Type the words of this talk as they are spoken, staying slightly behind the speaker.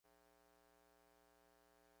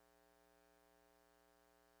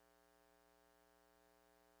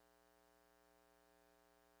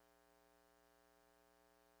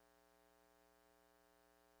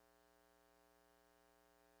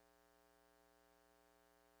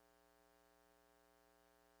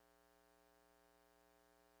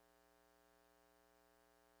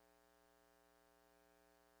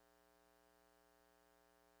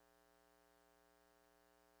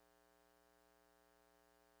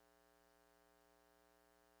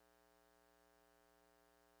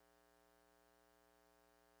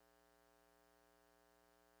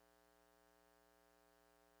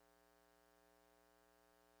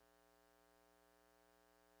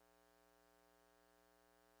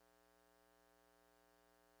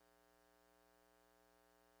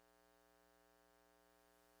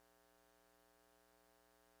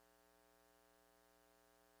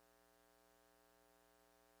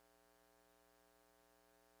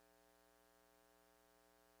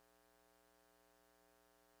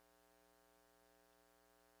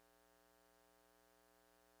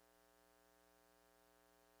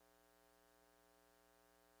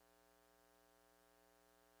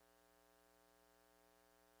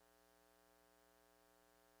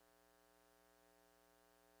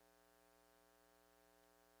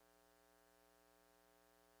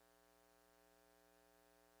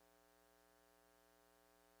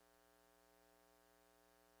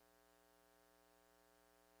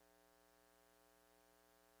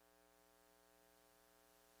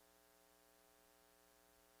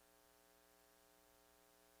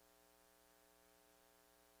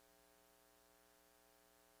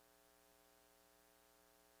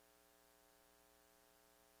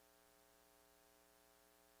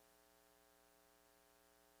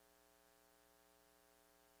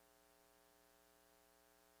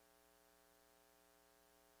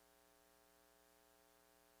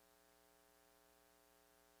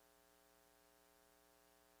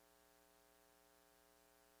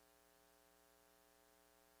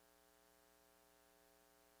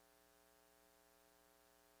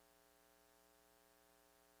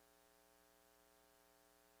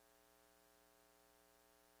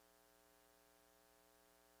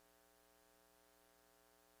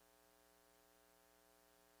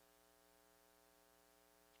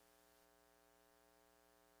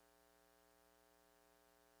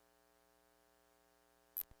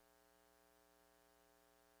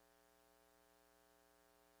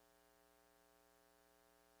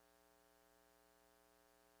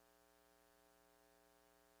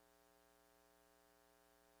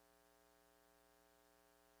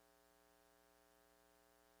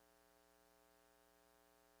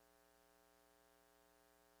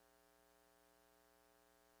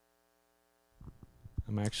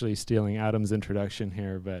I'm actually stealing Adam's introduction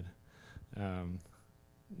here, but I'll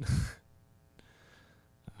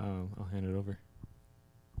hand it over.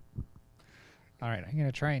 All right, I'm going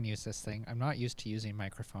to try and use this thing. I'm not used to using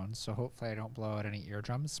microphones, so hopefully I don't blow out any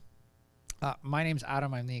eardrums. My name's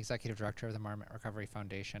Adam. I'm the Executive Director of the Marmot Recovery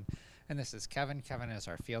Foundation. And this is Kevin. Kevin is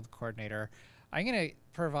our field coordinator. I'm going to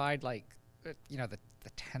provide the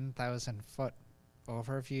 10,000-foot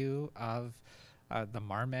overview of the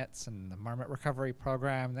marmots and the Marmot Recovery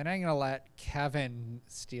Program. Then I'm going to let Kevin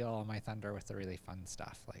steal all my thunder with the really fun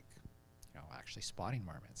stuff, like, actually spotting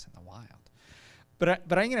marmots in the wild. But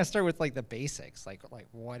I'm going to start with the basics, like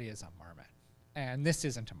what is a marmot? And this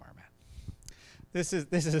isn't a marmot. This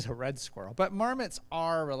is a red squirrel. But marmots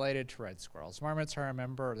are related to red squirrels. Marmots are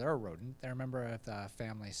they're a rodent. They're a member of the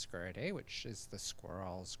family Sciuridae, which is the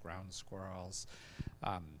squirrels, ground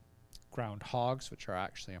hogs, which are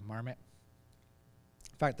actually a marmot.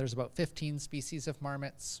 In fact, there's about 15 species of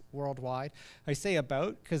marmots worldwide. I say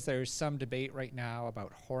about because there's some debate right now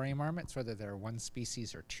about hoary marmots, whether they're one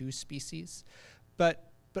species or two species.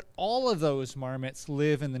 But all of those marmots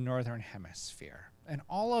live in the northern hemisphere. And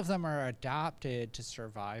all of them are adapted to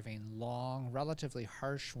surviving long, relatively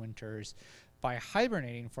harsh winters by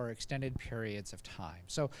hibernating for extended periods of time.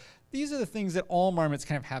 So these are the things that all marmots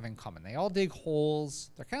kind of have in common. They all dig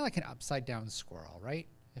holes. They're kind of like an upside down squirrel, right?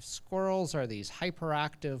 If squirrels are these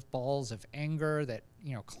hyperactive balls of anger that,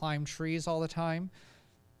 climb trees all the time,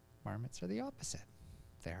 marmots are the opposite.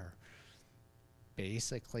 They're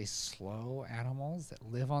basically slow animals that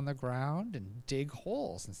live on the ground and dig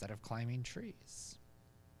holes instead of climbing trees.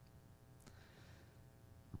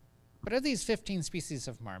 But of these 15 species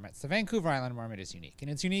of marmots, the Vancouver Island marmot is unique. And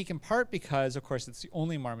it's unique in part because, of course, it's the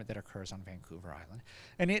only marmot that occurs on Vancouver Island.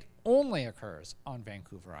 And it only occurs on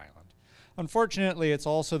Vancouver Island. Unfortunately, it's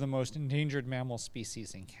also the most endangered mammal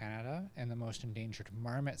species in Canada and the most endangered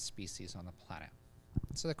marmot species on the planet.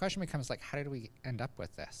 So the question becomes, how did we end up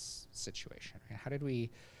with this situation? How did we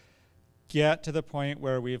get to the point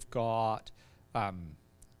where we've got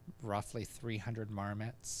roughly 300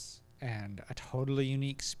 marmots and a totally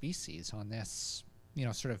unique species on this,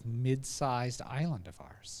 sort of mid-sized island of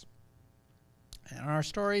ours? And our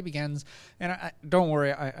story begins, and don't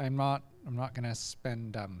worry, I'm not going to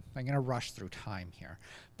spend, I'm going to rush through time here.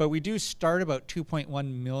 But we do start about 2.1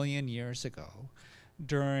 million years ago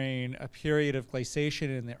during a period of glaciation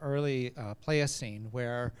in the early Pliocene,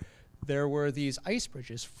 where there were these ice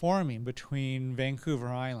bridges forming between Vancouver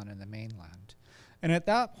Island and the mainland. And at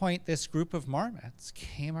that point, this group of marmots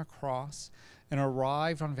came across and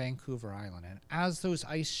arrived on Vancouver Island. And as those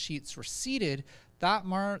ice sheets receded,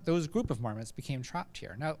 those group of marmots became trapped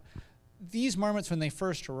here. Now, these marmots, when they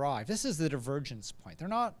first arrived, this is the divergence point. They're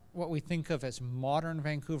not what we think of as modern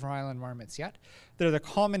Vancouver Island marmots yet. They're the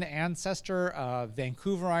common ancestor of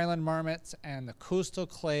Vancouver Island marmots and the coastal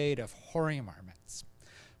clade of hoary marmots.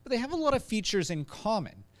 But they have a lot of features in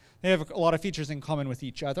common. They have a lot of features in common with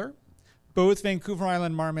each other. Both Vancouver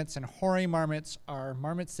Island marmots and hoary marmots are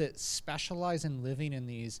marmots that specialize in living in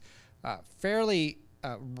these fairly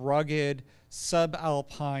rugged,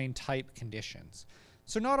 subalpine type conditions.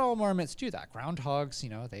 So not all marmots do that. Groundhogs,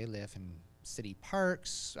 they live in city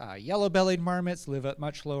parks. Yellow-bellied marmots live at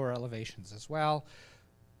much lower elevations as well.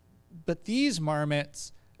 But these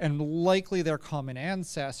marmots, and likely their common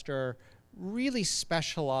ancestor, really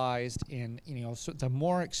specialized in the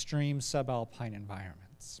more extreme subalpine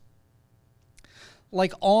environments.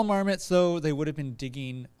 Like all marmots, though, they would have been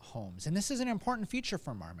digging homes. And this is an important feature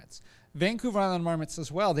for marmots. Vancouver Island marmots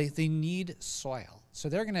as well, they need soil. So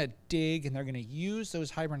they're going to dig and they're going to use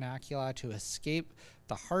those hibernacula to escape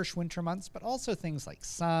the harsh winter months, but also things like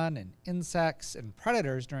sun and insects and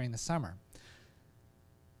predators during the summer.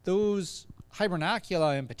 Those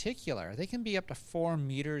hibernacula in particular, they can be up to 4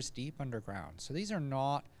 meters deep underground. So these are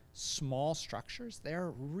not small structures.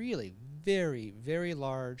 They're really very, very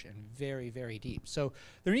large and very, very deep. So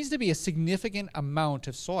there needs to be a significant amount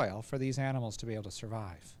of soil for these animals to be able to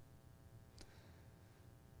survive.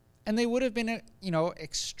 And they would have been,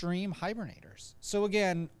 extreme hibernators. So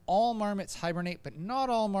again, all marmots hibernate, but not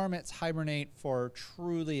all marmots hibernate for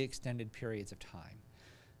truly extended periods of time.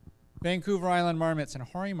 Vancouver Island marmots and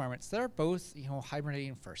hoary marmots, they're both,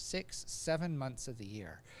 hibernating for 6-7 months of the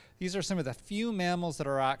year. These are some of the few mammals that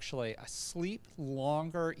are actually asleep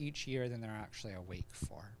longer each year than they're actually awake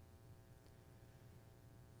for.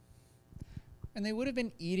 And they would have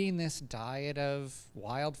been eating this diet of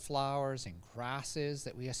wildflowers and grasses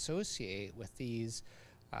that we associate with these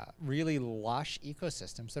really lush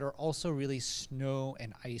ecosystems that are also really snow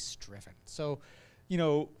and ice driven. So,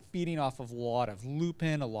 feeding off of a lot of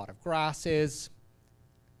lupin, a lot of grasses.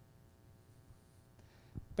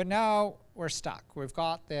 But now we're stuck. We've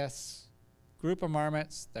got this group of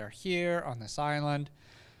marmots. They're here on this island,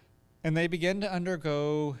 and they begin to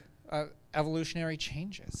undergo evolutionary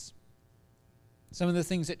changes. Some of the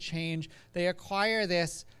things that change, they acquire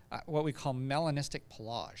this, what we call melanistic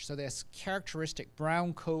pelage. So this characteristic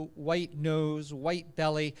brown coat, white nose, white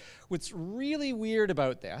belly. What's really weird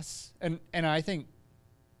about this, and I think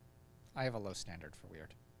I have a low standard for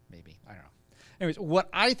weird, maybe, I don't know. Anyways, what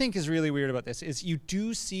I think is really weird about this is you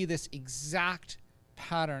do see this exact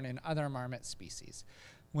pattern in other marmot species.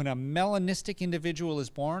 When a melanistic individual is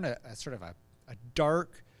born, a sort of a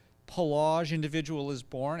dark pelage individual is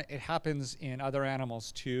born, it happens in other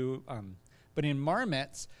animals too. But in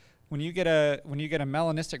marmots, when you get a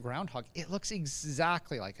melanistic groundhog, it looks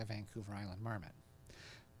exactly like a Vancouver Island marmot.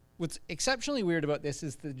 What's exceptionally weird about this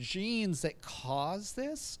is the genes that cause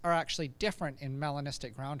this are actually different in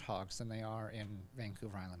melanistic groundhogs than they are in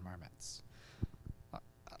Vancouver Island marmots.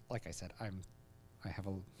 Like I said, I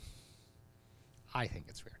think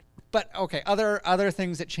it's weird. But okay, other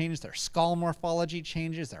things that change, their skull morphology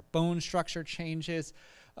changes, their bone structure changes.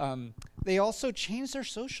 They also change their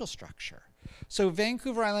social structure. So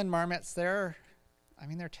Vancouver Island marmots, they're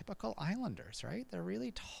typical islanders, right? They're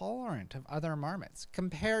really tolerant of other marmots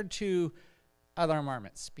compared to other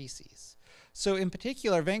marmot species. So in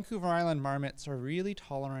particular, Vancouver Island marmots are really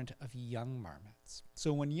tolerant of young marmots.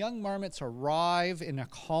 So when young marmots arrive in a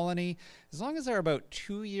colony, as long as they're about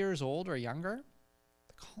 2 years old or younger,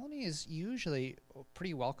 the colony is usually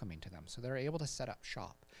pretty welcoming to them. So they're able to set up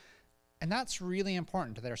shop. And that's really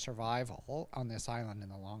important to their survival on this island in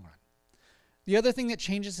the long run. The other thing that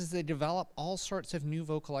changes is they develop all sorts of new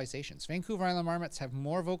vocalizations. Vancouver Island marmots have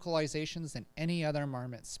more vocalizations than any other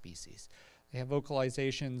marmot species. They have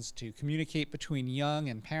vocalizations to communicate between young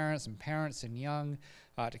and parents and young,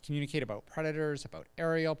 to communicate about predators, about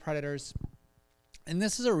aerial predators. And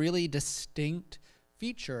this is a really distinct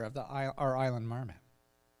feature of our island marmot.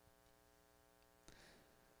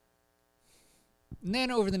 And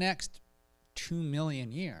then over the next 2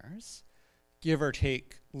 million years, give or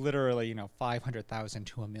take literally 500,000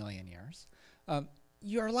 to 1 million years,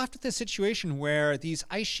 you're left with a situation where these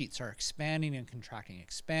ice sheets are expanding and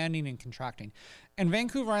contracting, and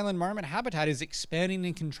Vancouver Island marmot habitat is expanding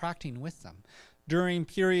and contracting with them. During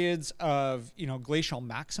periods of glacial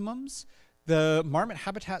maximums, the marmot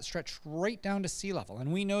habitat stretched right down to sea level,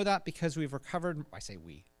 and we know that because we've recovered, I say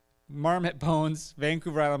we, marmot bones,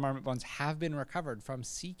 Vancouver Island marmot bones have been recovered from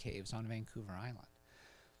sea caves on Vancouver Island.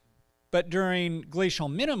 But during glacial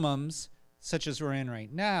minimums, such as we're in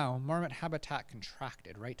right now, marmot habitat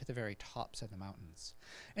contracted right to the very tops of the mountains.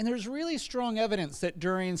 And there's really strong evidence that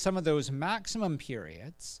during some of those maximum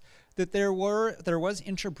periods, that there was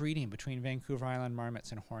interbreeding between Vancouver Island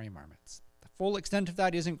marmots and hoary marmots. The full extent of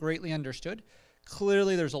that isn't greatly understood.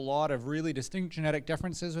 Clearly, there's a lot of really distinct genetic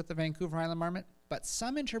differences with the Vancouver Island marmot, but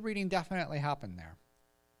some interbreeding definitely happened there.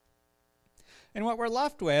 And what we're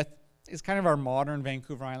left with is kind of our modern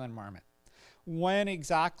Vancouver Island marmot. When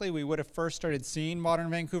exactly we would have first started seeing modern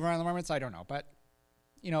Vancouver Island marmots, I don't know, but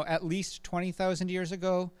at least 20,000 years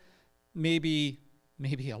ago, maybe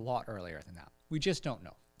a lot earlier than that. We just don't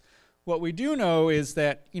know. What we do know is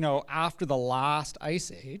that, after the last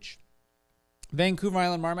ice age, Vancouver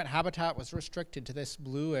Island marmot habitat was restricted to this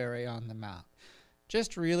blue area on the map.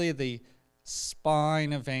 Just really the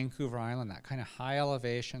spine of Vancouver Island, that kind of high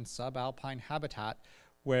elevation subalpine habitat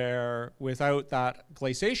where without that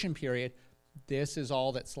glaciation period, this is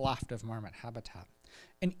all that's left of marmot habitat.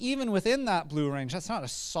 And even within that blue range, that's not a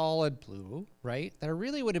solid blue, right? There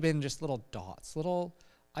really would have been just little dots, little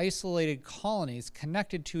isolated colonies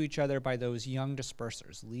connected to each other by those young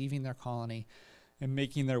dispersers, leaving their colony and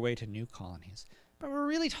making their way to new colonies. But we're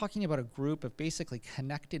really talking about a group of basically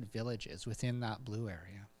connected villages within that blue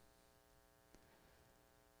area.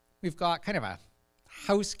 We've got kind of a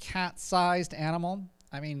house cat sized animal.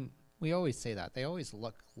 I mean, we always say that. They always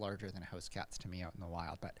look larger than house cats to me out in the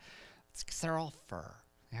wild, but it's because they're all fur.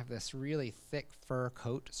 They have this really thick fur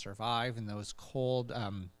coat to survive in those cold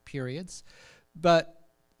periods. But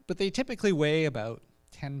they typically weigh about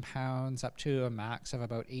 10 pounds up to a max of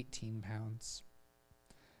about 18 pounds.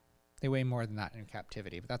 They weigh more than that in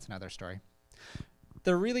captivity, but that's another story.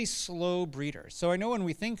 They're really slow breeders. So I know when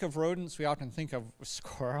we think of rodents, we often think of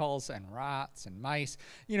squirrels and rats and mice,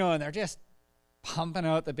 and they're just pumping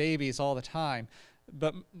out the babies all the time.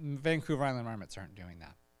 But Vancouver Island marmots aren't doing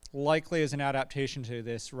that. Likely as an adaptation to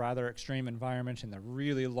this rather extreme environment and the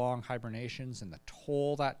really long hibernations and the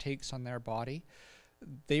toll that takes on their body,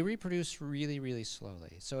 they reproduce really, really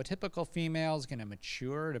slowly. So a typical female is going to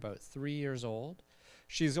mature at about 3 years old.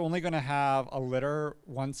 She's only going to have a litter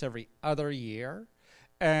once every other year.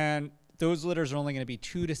 And those litters are only going to be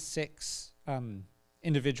 2 to 6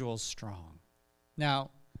 individuals strong.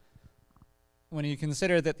 Now, when you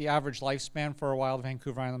consider that the average lifespan for a wild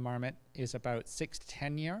Vancouver Island marmot is about 6 to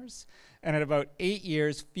 10 years, and at about 8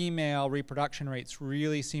 years, female reproduction rates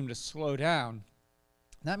really seem to slow down,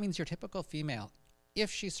 that means your typical female,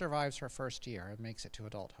 if she survives her first year and makes it to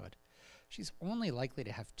adulthood, she's only likely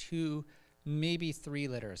to have 2, maybe 3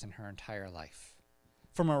 litters in her entire life.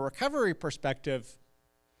 From a recovery perspective,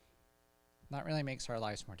 that really makes our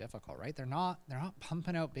lives more difficult, right? They're not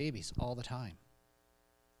pumping out babies all the time.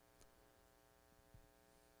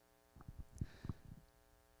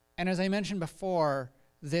 And as I mentioned before,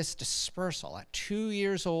 this dispersal at 2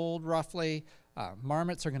 years old, roughly,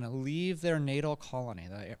 marmots are going to leave their natal colony,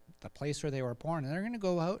 the place where they were born, and they're going to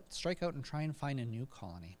go out, strike out, and try and find a new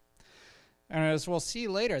colony. And as we'll see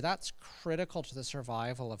later, that's critical to the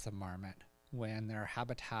survival of the marmot when their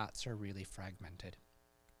habitats are really fragmented.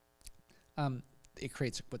 It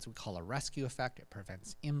creates what we call a rescue effect. It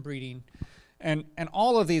prevents inbreeding. And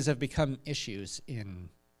all of these have become issues in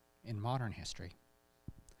modern history.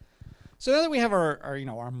 So now that we have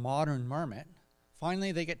our modern marmot,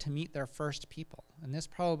 finally they get to meet their first people. And this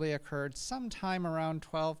probably occurred sometime around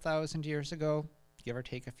 12,000 years ago, give or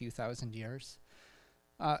take a few thousand years.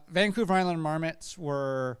 Vancouver Island marmots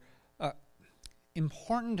were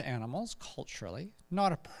important animals culturally,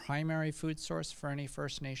 not a primary food source for any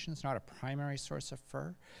First Nations, not a primary source of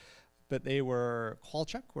fur, but they were,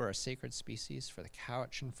 Qualchuck were a sacred species for the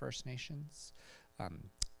Cowichan First Nations.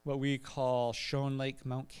 What we call Shone Lake,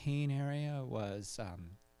 Mount Cain area was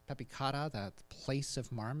Pepikata, the place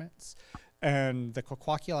of marmots. And the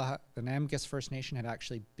Kwakwaka'wakw, the Namgis First Nation, had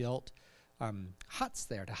actually built huts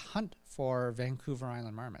there to hunt for Vancouver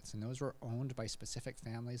Island marmots. And those were owned by specific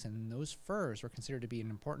families, and those furs were considered to be an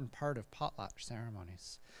important part of potlatch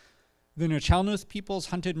ceremonies. The Nuu-chah-nulth peoples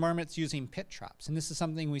hunted marmots using pit traps. And this is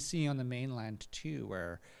something we see on the mainland too,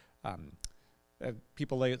 where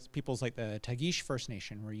peoples like the Tagish First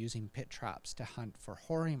Nation were using pit traps to hunt for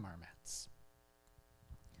hoary marmots.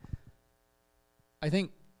 I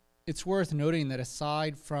think it's worth noting that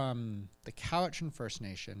aside from the Cowichan First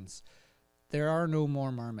Nations, there are no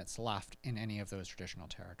more marmots left in any of those traditional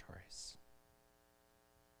territories.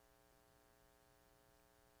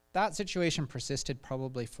 That situation persisted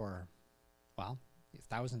probably for, well,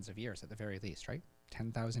 thousands of years at the very least, right?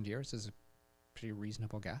 10,000 years is a pretty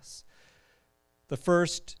reasonable guess. The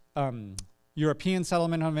first European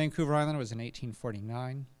settlement on Vancouver Island was in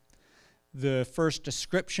 1849. The first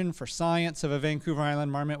description for science of a Vancouver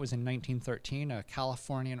Island marmot was in 1913. A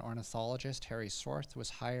Californian ornithologist, Harry Swarth, was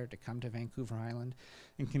hired to come to Vancouver Island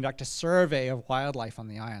and conduct a survey of wildlife on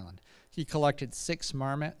the island. He collected 6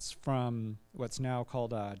 marmots from what's now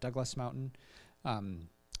called Douglas Mountain, and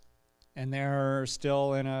they're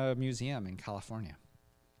still in a museum in California.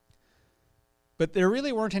 But there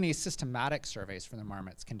really weren't any systematic surveys for the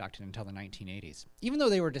marmots conducted until the 1980s. Even though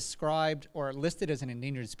they were described or listed as an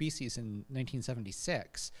endangered species in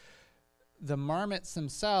 1976, the marmots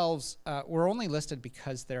themselves were only listed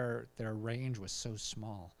because their range was so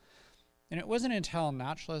small. And it wasn't until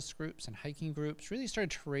naturalist groups and hiking groups really started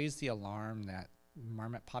to raise the alarm that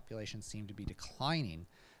marmot populations seemed to be declining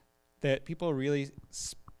that people really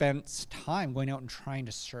spent time going out and trying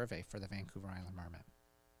to survey for the Vancouver Island marmot.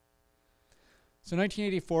 So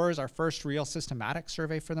 1984 is our first real systematic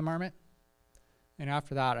survey for the marmot. And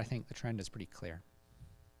after that, I think the trend is pretty clear,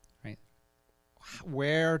 right?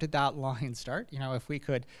 Where did that line start? You know, if we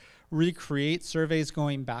could recreate surveys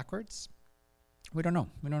going backwards, we don't know.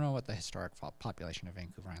 We don't know what the historic population of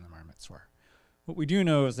Vancouver Island marmots were. What we do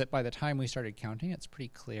know is that by the time we started counting, it's pretty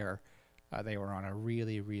clear they were on a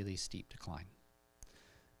really, really steep decline.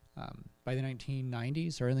 By the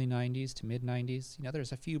 1990s, early 90s to mid 90s, you know,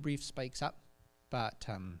 there's a few brief spikes up. But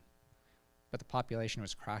the population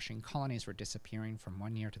was crashing. Colonies were disappearing from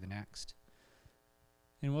one year to the next.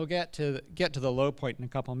 And we'll get to the low point in a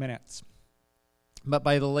couple minutes. But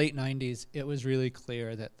by the late 90s, it was really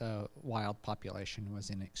clear that the wild population was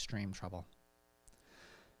in extreme trouble.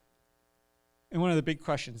 And one of the big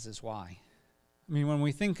questions is why? I mean, when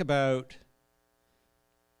we think about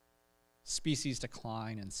species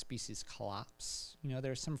decline and species collapse, you know,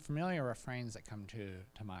 there's some familiar refrains that come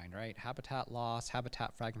to mind, right? Habitat loss,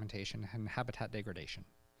 habitat fragmentation, and habitat degradation,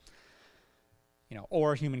 you know,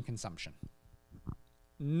 or human consumption.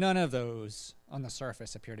 None of those on the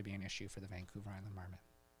surface appear to be an issue for the Vancouver Island marmot.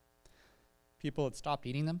 People had stopped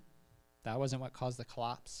eating them. That wasn't what caused the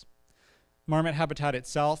collapse. Marmot habitat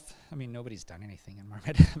itself, I mean, nobody's done anything in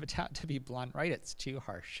marmot habitat, to be blunt, right? It's too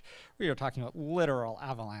harsh. We are talking about literal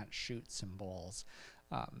avalanche chutes and bowls.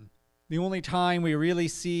 The only time we really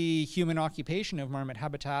see human occupation of marmot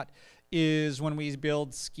habitat is when we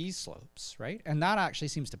build ski slopes, right? And that actually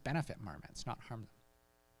seems to benefit marmots, not harm them.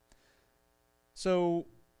 So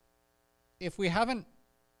if we haven't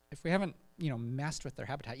messed with their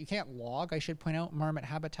habitat, you can't log, I should point out, marmot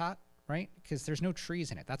habitat, right? Because there's no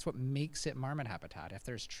trees in it. That's what makes it marmot habitat. If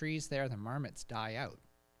there's trees there, the marmots die out.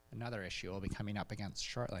 Another issue we'll be coming up against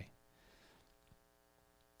shortly.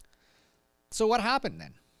 So what happened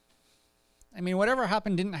then? I mean, whatever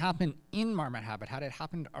happened didn't happen in marmot habitat, it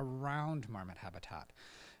happened around marmot habitat.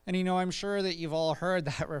 And I'm sure that you've all heard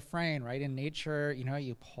that refrain, right? In nature,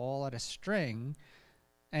 you pull at a string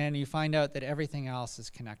and you find out that everything else is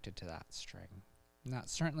connected to that string. And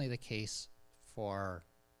that's certainly the case for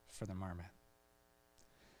the marmot.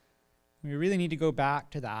 We really need to go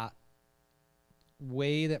back to that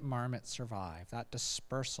way that marmots survive, that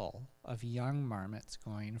dispersal of young marmots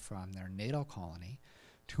going from their natal colony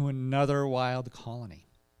to another wild colony.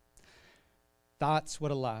 That's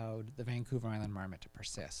what allowed the Vancouver Island marmot to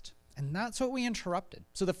persist. And that's what we interrupted.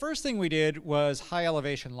 So the first thing we did was high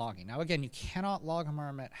elevation logging. Now again, you cannot log a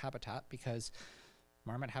marmot habitat because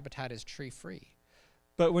marmot habitat is tree free.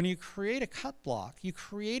 But when you create a cut block, you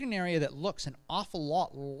create an area that looks an awful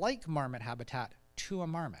lot like marmot habitat to a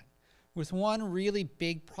marmot, with one really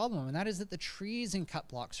big problem, and that is that the trees in cut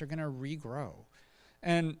blocks are going to regrow.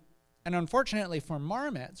 And unfortunately for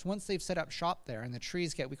marmots, once they've set up shop there and the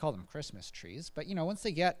trees we call them Christmas trees, but once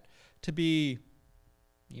they get to be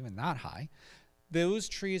even that high, those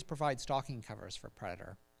trees provide stalking covers for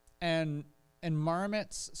predator. And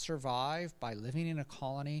marmots survive by living in a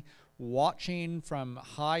colony, watching from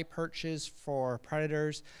high perches for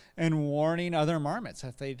predators, and warning other marmots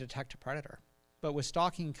if they detect a predator. But with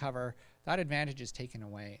stalking cover, that advantage is taken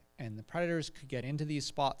away, and the predators could get into these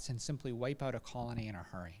spots and simply wipe out a colony in a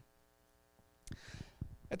hurry.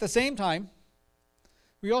 At the same time,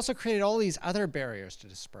 we also created all these other barriers to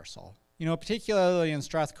dispersal, particularly in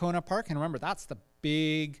Strathcona Park. And remember, that's the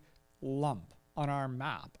big lump on our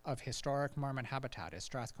map of historic marmot habitat is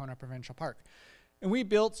Strathcona Provincial Park. And we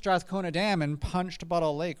built Strathcona Dam and punched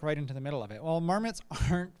Buttle Lake right into the middle of it. Well, marmots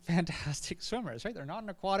aren't fantastic swimmers, right? They're not an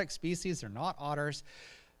aquatic species. They're not otters.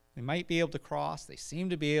 They might be able to cross. They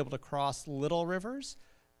seem to be able to cross little rivers,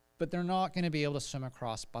 but they're not going to be able to swim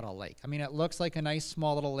across Buttle Lake. I mean, it looks like a nice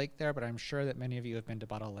small little lake there, but I'm sure that many of you have been to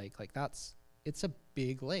Buttle Lake. It's a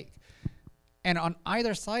big lake. And on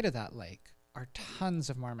either side of that lake are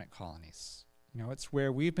tons of marmot colonies. It's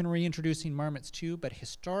where we've been reintroducing marmots too, but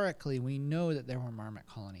historically we know that there were marmot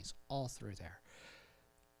colonies all through there.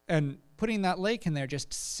 And putting that lake in there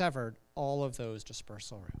just severed all of those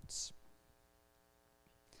dispersal routes.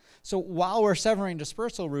 So while we're severing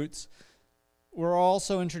dispersal routes, we're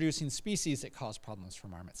also introducing species that cause problems for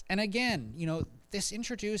marmots. And again, this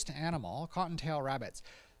introduced animal, cottontail rabbits,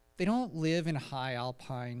 they don't live in high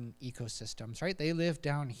alpine ecosystems, right? They live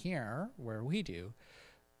down here where we do,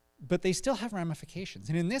 but they still have ramifications.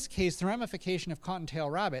 And in this case, the ramification of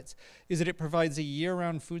cottontail rabbits is that it provides a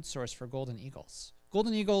year-round food source for golden eagles.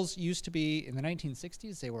 Golden eagles used to be, in the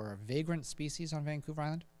 1960s, they were a vagrant species on Vancouver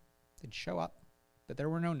Island. They'd show up, but there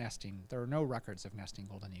were no records of nesting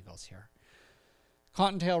golden eagles here.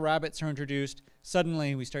 Cottontail rabbits are introduced.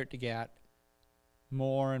 Suddenly, we start to get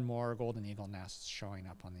more and more golden eagle nests showing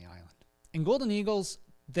up on the island. And golden eagles,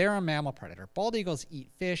 they're a mammal predator. Bald eagles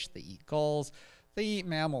eat fish, they eat gulls, they eat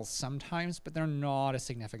mammals sometimes, but they're not a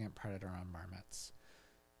significant predator on marmots.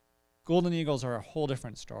 Golden eagles are a whole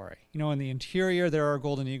different story. In the interior, there are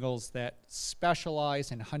golden eagles that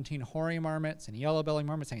specialize in hunting hoary marmots and yellow-bellied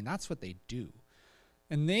marmots. I mean, that's what they do.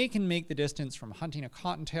 And they can make the distance from hunting a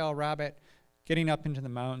cottontail rabbit, getting up into the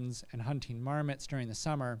mountains, and hunting marmots during the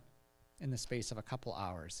summer in the space of a couple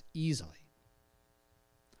hours, easily.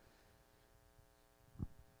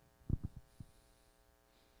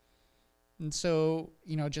 And so,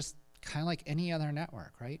 just kind of like any other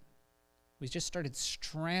network, right? We just started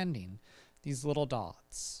stranding these little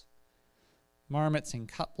dots. Marmots in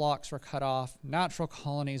cut blocks were cut off. Natural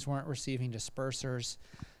colonies weren't receiving dispersers.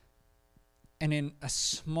 And in a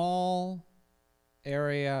small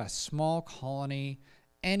area, a small colony,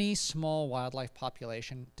 any small wildlife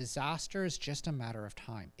population, disaster is just a matter of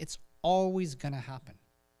time. It's always going to happen,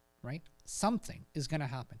 right? Something is going to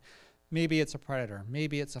happen. Maybe it's a predator,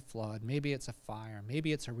 maybe it's a flood, maybe it's a fire,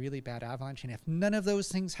 maybe it's a really bad avalanche. And if none of those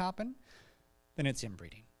things happen, then it's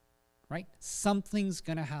inbreeding, right? Something's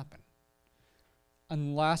going to happen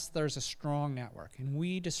unless there's a strong network. And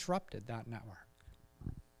we disrupted that network.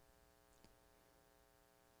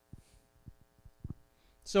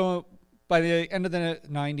 So by the end of the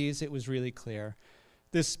 90s, it was really clear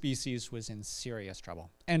this species was in serious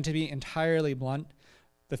trouble. And to be entirely blunt,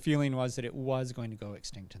 the feeling was that it was going to go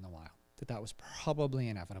extinct in the wild, that was probably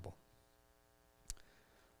inevitable.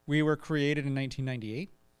 We were created in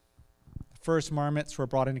 1998. The first marmots were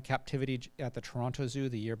brought into captivity at the Toronto Zoo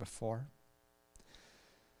the year before.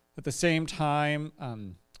 At the same time,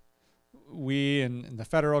 we and the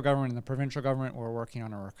federal government and the provincial government were working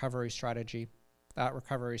on a recovery strategy. That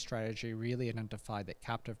recovery strategy really identified that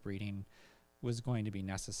captive breeding was going to be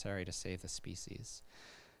necessary to save the species.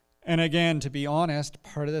 And again, to be honest,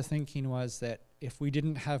 part of the thinking was that if we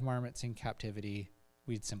didn't have marmots in captivity,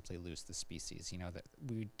 we'd simply lose the species, that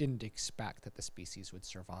we didn't expect that the species would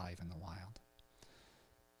survive in the wild.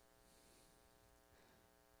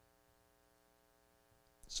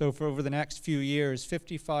 So for over the next few years,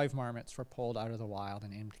 55 marmots were pulled out of the wild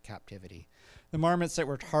and into captivity. The marmots that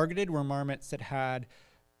were targeted were marmots that had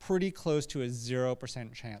pretty close to a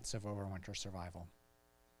 0% chance of overwinter survival.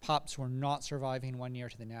 Pups were not surviving 1 year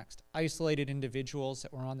to the next. Isolated individuals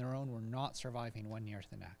that were on their own were not surviving 1 year to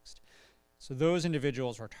the next. So those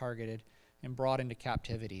individuals were targeted and brought into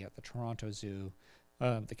captivity at the Toronto Zoo.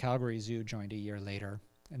 The Calgary Zoo joined a year later.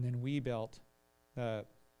 And then we built the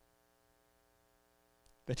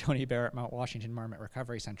Tony Barrett Mount Washington Marmot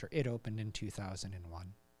Recovery Center. It opened in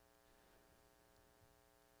 2001.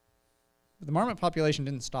 But the marmot population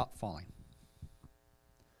didn't stop falling.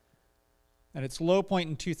 At its low point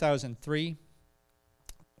in 2003,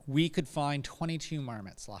 we could find 22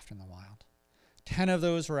 marmots left in the wild. 10 of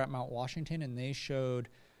those were at Mount Washington, and they showed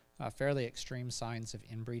fairly extreme signs of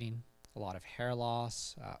inbreeding, a lot of hair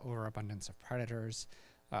loss, overabundance of predators,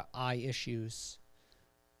 eye issues.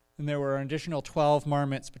 And there were an additional 12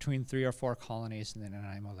 marmots between 3 or 4 colonies in the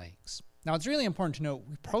Nanaimo Lakes. Now, it's really important to note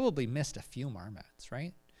we probably missed a few marmots,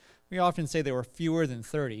 right? We often say there were fewer than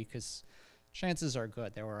 30 because chances are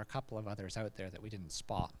good there were a couple of others out there that we didn't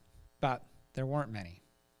spot, but there weren't many.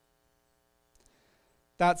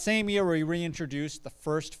 That same year, we reintroduced the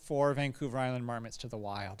first 4 Vancouver Island marmots to the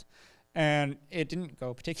wild, and it didn't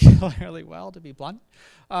go particularly well, to be blunt.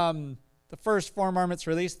 The first 4 marmots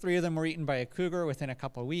released, 3 of them were eaten by a cougar within a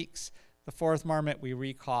couple of weeks. The 4th marmot we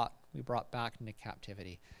recaught, we brought back into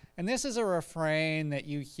captivity. And this is a refrain that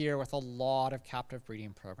you hear with a lot of captive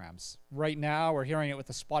breeding programs. Right now, we're hearing it with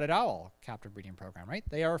the spotted owl captive breeding program, right?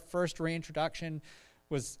 Their first reintroduction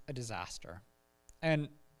was a disaster. And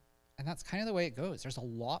that's kind of the way it goes. There's a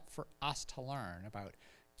lot for us to learn about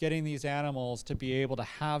getting these animals to be able to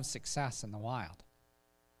have success in the wild.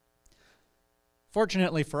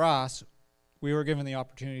 Fortunately for us, we were given the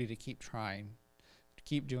opportunity to keep trying, to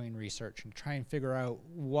keep doing research and try and figure out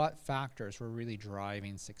what factors were really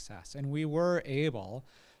driving success. And we were able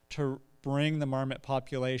to bring the marmot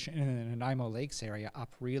population in the Nanaimo Lakes area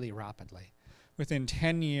up really rapidly. Within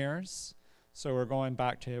 10 years, so we're going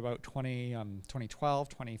back to about 2012,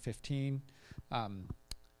 2015,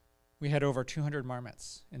 we had over 200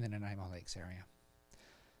 marmots in the Nanaimo Lakes area.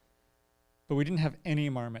 But we didn't have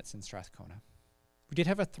any marmots in Strathcona. We did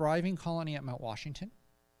have a thriving colony at Mount Washington,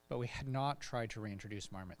 but we had not tried to reintroduce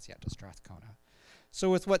marmots yet to Strathcona. So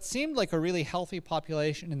with what seemed like a really healthy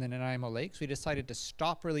population in the Nanaimo Lakes, we decided to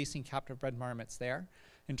stop releasing captive bred marmots there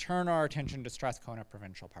and turn our attention to Strathcona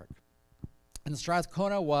Provincial Park. And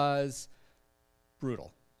Strathcona was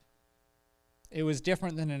brutal. It was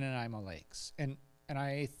different than the Nanaimo Lakes. And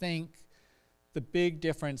I think the big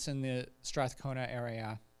difference in the Strathcona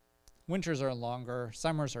area, winters are longer,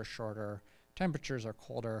 summers are shorter, temperatures are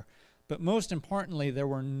colder, but most importantly, there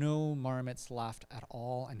were no marmots left at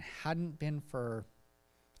all and hadn't been for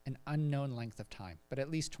an unknown length of time, but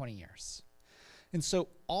at least 20 years. And so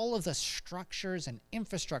all of the structures and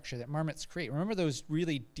infrastructure that marmots create, remember those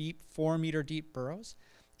really deep, 4-meter deep burrows?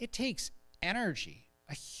 It takes energy,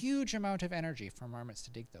 a huge amount of energy for marmots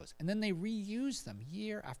to dig those. And then they reuse them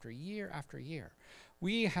year after year after year.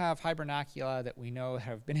 We have hibernacula that we know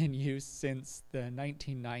have been in use since the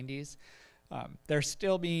 1990s. They're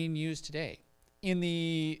still being used today. In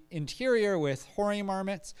the interior with hoary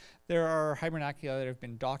marmots, there are hibernacula that have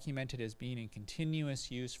been documented as being in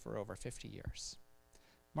continuous use for over 50 years.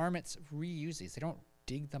 Marmots reuse these. They don't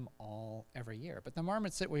dig them all every year. But the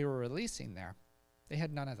marmots that we were releasing there, they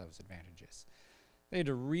had none of those advantages. They had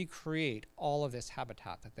to recreate all of this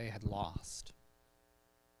habitat that they had lost.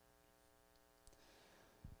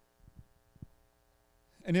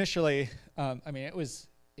 Initially, it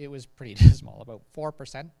was pretty dismal. About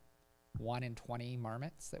 4%, 1 in 20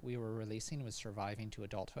 marmots that we were releasing was surviving to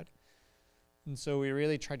adulthood. And so we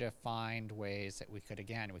really tried to find ways that we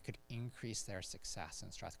could increase their success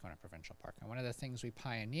in Strathcona Provincial Park. And one of the things we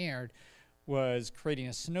pioneered was creating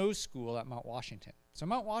a snow school at Mount Washington. So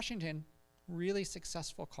Mount Washington really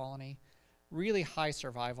successful colony, really high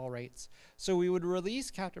survival rates. So we would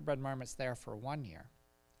release captive bred marmots there for 1 year,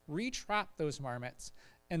 retrap those marmots,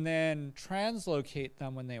 and then translocate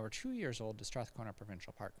them when they were 2 years old to Strathcona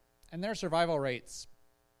Provincial Park. And their survival rates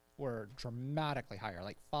were dramatically higher,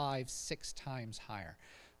 like 5-6 times higher.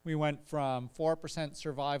 We went from 4%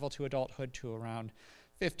 survival to adulthood to around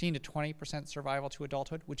 15 to 20% survival to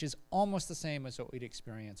adulthood, which is almost the same as what we'd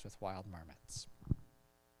experience with wild marmots.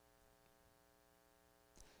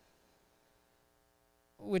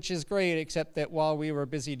 Which is great, except that while we were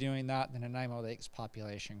busy doing that, the Nanaimo Lakes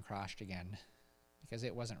population crashed again because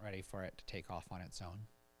it wasn't ready for it to take off on its own.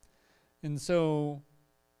 And so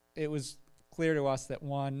it was clear to us that,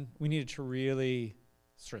 one, we needed to really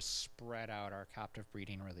sort of spread out our captive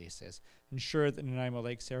breeding releases, ensure that the Nanaimo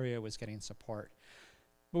Lakes area was getting support.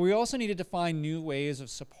 But we also needed to find new ways of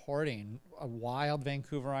supporting wild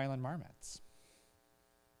Vancouver Island marmots.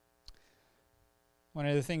 One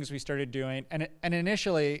of the things we started doing, and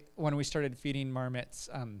initially when we started feeding marmots,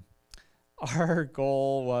 our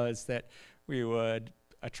goal was that we would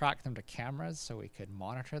attract them to cameras so we could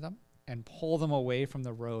monitor them and pull them away from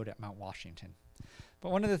the road at Mount Washington.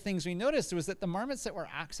 But one of the things we noticed was that the marmots that were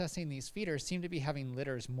accessing these feeders seemed to be having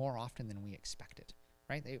litters more often than we expected,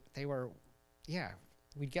 right? They were, yeah,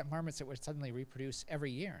 we'd get marmots that would suddenly reproduce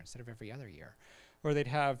every year instead of every other year. Or they'd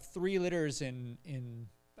have 3 litters in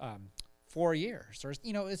 4 years. Or,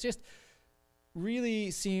 you know, it's just really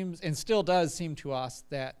seems, and still does seem to us,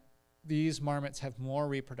 that these marmots have more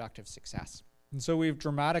reproductive success. And so we've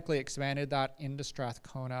dramatically expanded that into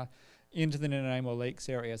Strathcona, into the Nanaimo Lakes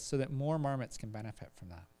areas, so that more marmots can benefit from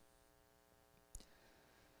that.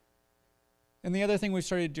 And the other thing we've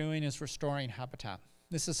started doing is restoring habitat.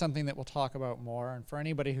 This is something that we'll talk about more, and for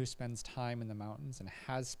anybody who spends time in the mountains and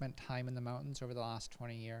has spent time in the mountains over the last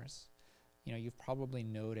 20 years, you know, you've probably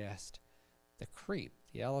noticed the creep,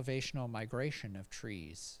 the elevational migration of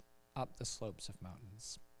trees up the slopes of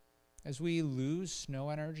mountains. As we lose snow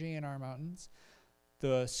energy in our mountains,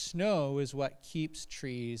 the snow is what keeps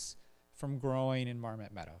trees from growing in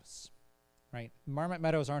marmot meadows, right? Marmot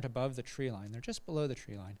meadows aren't above the tree line, they're just below the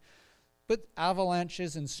tree line. But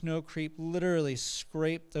avalanches and snow creep literally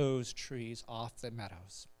scrape those trees off the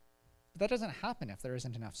meadows. But that doesn't happen if there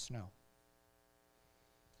isn't enough snow.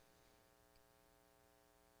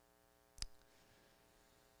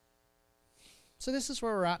 So this is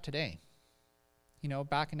where we're at today. You know,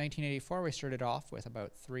 back in 1984, we started off with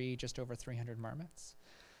about just over 300 marmots.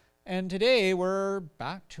 And today we're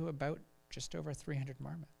back to about just over 300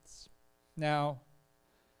 marmots. Now,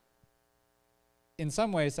 in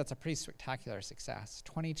some ways, that's a pretty spectacular success.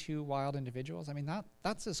 22 wild individuals. I mean,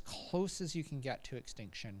 that's as close as you can get to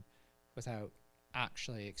extinction without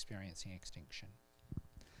actually experiencing extinction.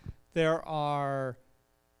 There are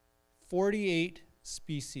 48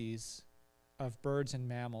 species of birds and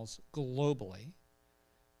mammals globally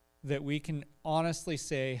that we can honestly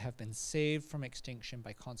say have been saved from extinction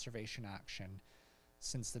by conservation action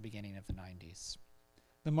since the beginning of the 90s.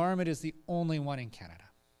 The marmot is the only one in Canada.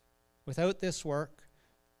 Without this work,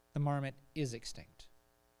 the marmot is extinct.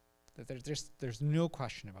 There's no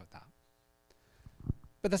question about that.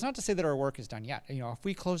 But that's not to say that our work is done yet. You know, if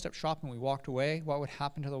we closed up shop and we walked away, what would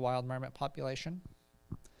happen to the wild marmot population?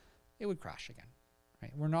 It would crash again,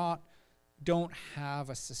 right? Don't have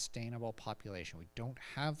a sustainable population. We don't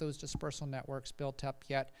have those dispersal networks built up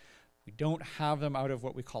yet. We don't have them out of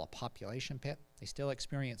what we call a population pit. They still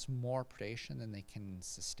experience more predation than they can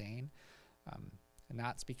sustain. And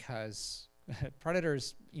that's because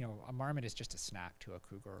predators, you know, a marmot is just a snack to a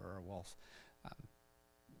cougar or a wolf.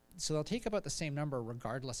 So they'll take about the same number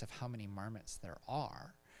regardless of how many marmots there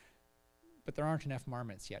are. But there aren't enough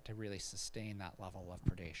marmots yet to really sustain that level of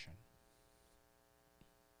predation.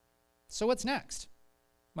 So what's next?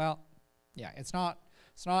 Well, yeah, it's not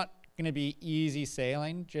going to be easy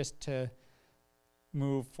sailing just to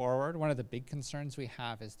move forward. One of the big concerns we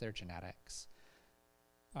have is their genetics.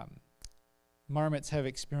 Marmots have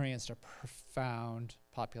experienced a profound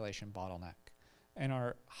population bottleneck and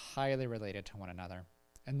are highly related to one another.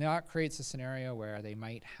 And that creates a scenario where they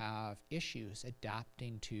might have issues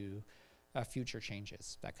adapting to future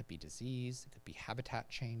changes. That could be disease, it could be habitat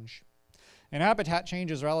change. And habitat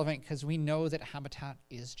change is relevant because we know that habitat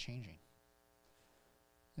is changing.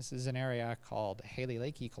 This is an area called Haley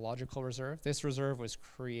Lake Ecological Reserve. This reserve was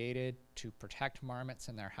created to protect marmots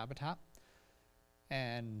and their habitat.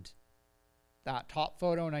 And that top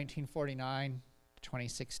photo, 1949 to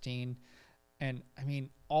 2016, and I mean,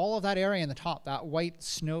 all of that area in the top, that white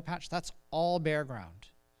snow patch, that's all bare ground.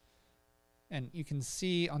 And you can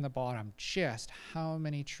see on the bottom just how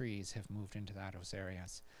many trees have moved into those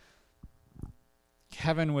areas.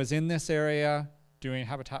 Kevin was in this area doing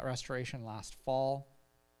habitat restoration last fall.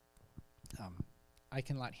 I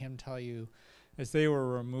can let him tell you, as they were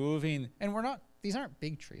removing, and these aren't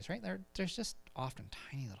big trees, right? There's just often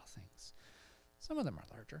tiny little things. Some of them are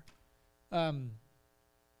larger.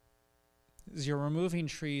 As you're removing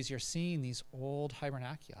trees, you're seeing these old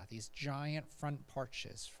hibernacula, these giant front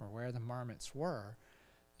porches for where the marmots were,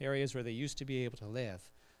 areas where they used to be able to live,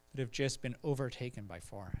 that have just been overtaken by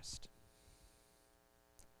forest.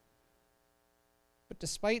 But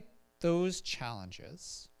despite those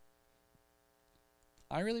challenges,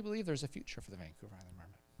 I really believe there's a future for the Vancouver Island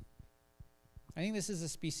Marmot. I think this is a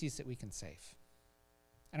species that we can save.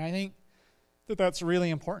 And I think that that's really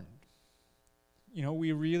important. You know,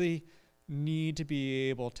 we really need to be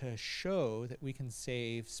able to show that we can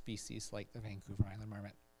save species like the Vancouver Island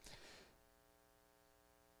Marmot.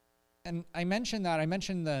 And I mentioned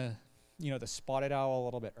the spotted owl a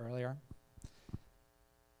little bit earlier.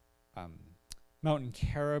 Mountain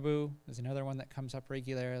caribou is another one that comes up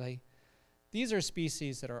regularly. These are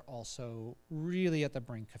species that are also really at the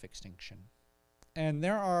brink of extinction. And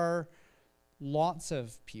there are lots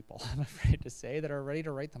of people, I'm afraid to say, that are ready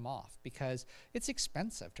to write them off because it's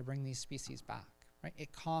expensive to bring these species back, right?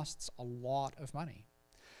 It costs a lot of money.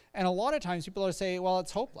 And a lot of times people will say, well,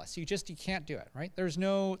 it's hopeless. You can't do it, right? There's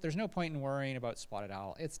no point in worrying about spotted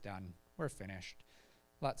owl. It's done. We're finished.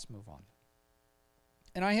 Let's move on.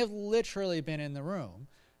 And I have literally been in the room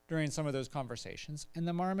during some of those conversations, and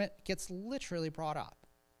the marmot gets literally brought up.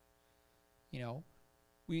 You know,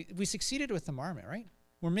 we succeeded with the marmot, right?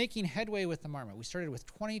 We're making headway with the marmot. We started with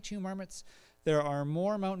 22 marmots. There are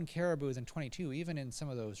more mountain caribou than 22, even in some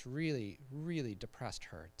of those really, really depressed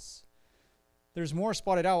herds. There's more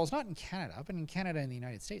spotted owls, not in Canada, but in Canada and the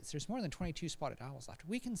United States. There's more than 22 spotted owls left.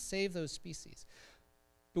 We can save those species,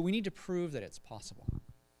 but we need to prove that it's possible.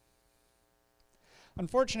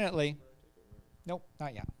 Unfortunately, nope,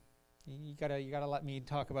 not yet. You gotta let me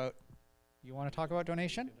talk about. You want to talk about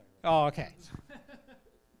donation? Oh, okay.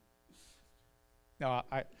 No,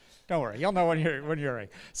 don't worry. You'll know when you're ready.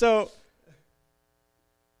 So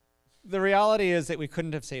the reality is that we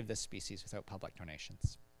couldn't have saved this species without public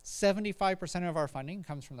donations. 75% of our funding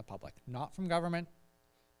comes from the public, not from government,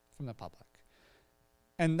 from the public.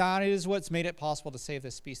 And that is what's made it possible to save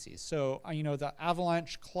this species. So, the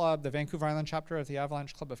Avalanche Club, the Vancouver Island chapter of the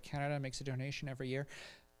Avalanche Club of Canada makes a donation every year.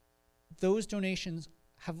 Those donations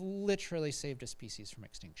have literally saved a species from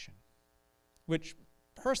extinction, which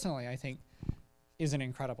personally I think is an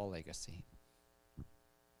incredible legacy.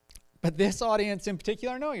 But this audience in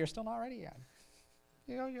particular, no, you're still not ready yet.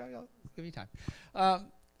 I'll give you time.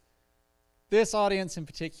 This audience in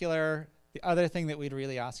particular, the other thing that we'd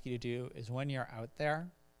really ask you to do is when you're out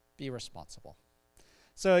there, be responsible.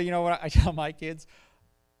 So, what I tell my kids,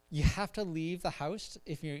 you have to leave the house.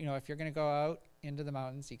 If you're going to go out into the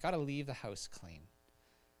mountains, you got to leave the house clean.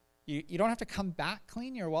 You don't have to come back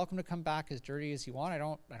clean. You're welcome to come back as dirty as you want. I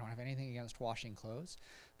don't have anything against washing clothes,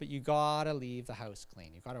 but you got to leave the house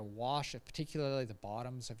clean. You got to wash it, particularly the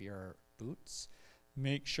bottoms of your boots.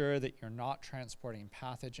 Make sure that you're not transporting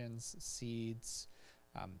pathogens, seeds.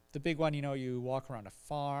 The big one, you walk around a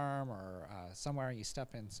farm or somewhere, you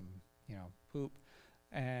step in some, poop,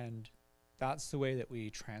 and that's the way that we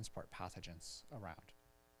transport pathogens around.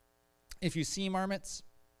 If you see marmots,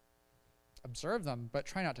 observe them, but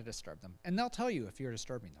try not to disturb them. And they'll tell you if you're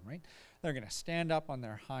disturbing them, right? They're going to stand up on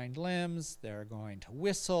their hind limbs. They're going to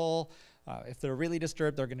whistle. If they're really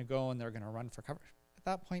disturbed, they're going to go and they're going to run for cover. At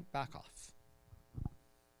that point, back off.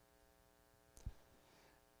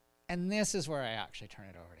 And this is where I actually turn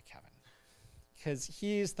it over to Kevin, because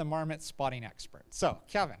he's the marmot spotting expert. So,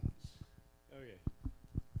 Kevin. Okay.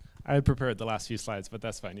 I had prepared the last few slides, but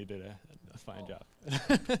that's fine. You did a fine job.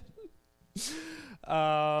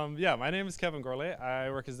 Yeah, my name is Kevin Gourlay. I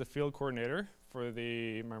work as the field coordinator for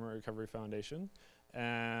the Marmot Recovery Foundation.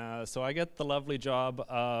 So I get the lovely job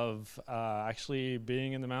of actually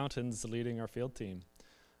being in the mountains leading our field team.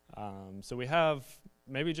 So we have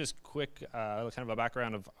maybe just quick kind of a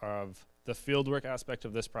background of the fieldwork aspect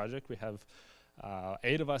of this project. We have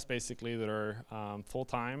 8 of us basically that are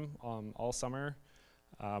full-time all summer.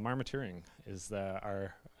 Marmoteering is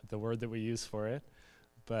the word that we use for it.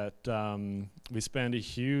 But we spend a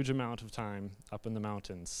huge amount of time up in the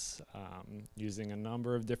mountains using a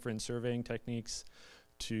number of different surveying techniques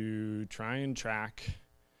to try and track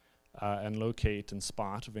and locate and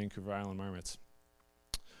spot Vancouver Island marmots.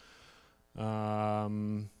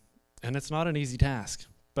 And it's not an easy task,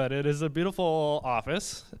 but it is a beautiful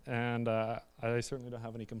office, and I certainly don't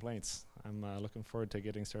have any complaints. I'm looking forward to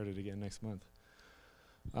getting started again next month.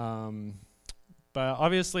 But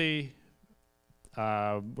obviously,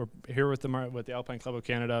 we're here with the Alpine Club of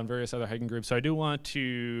Canada and various other hiking groups. So I do want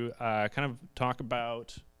to kind of talk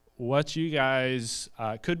about what you guys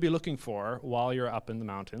could be looking for while you're up in the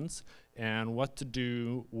mountains, and what to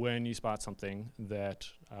do when you spot something that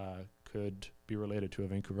could be related to a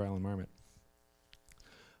Vancouver Island marmot.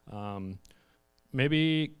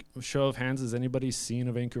 Maybe show of hands, has anybody seen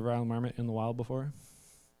a Vancouver Island marmot in the wild before?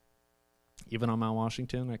 Even on Mount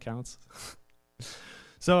Washington, that counts.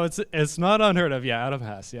 So it's not unheard of, yeah, out of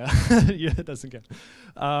Hess, yeah. Yeah, it doesn't count.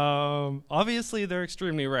 Obviously, they're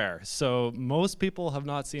extremely rare. So most people have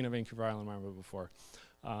not seen a Vancouver Island marmot before.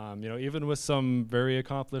 You know, even with some very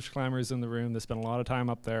accomplished climbers in the room that spend a lot of time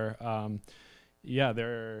up there, yeah,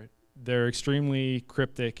 they're extremely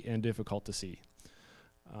cryptic and difficult to see.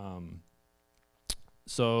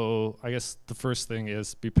 So I guess the first thing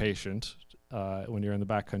is be patient when you're in the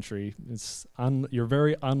backcountry. You're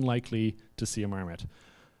very unlikely to see a marmot.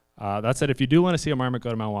 That said, if you do want to see a marmot,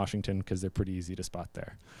 go to Mount Washington because they're pretty easy to spot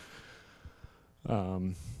there.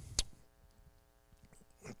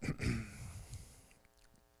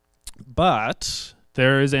 But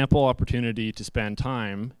there is ample opportunity to spend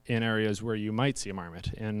time in areas where you might see a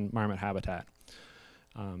marmot, in marmot habitat.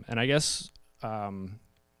 And I guess the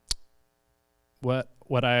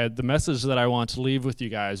message that I want to leave with you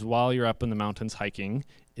guys while you're up in the mountains hiking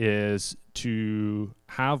is to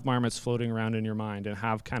have marmots floating around in your mind and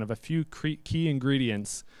have kind of a few key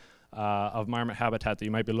ingredients of marmot habitat that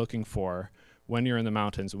you might be looking for when you're in the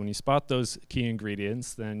mountains. When you spot those key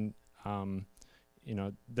ingredients, then you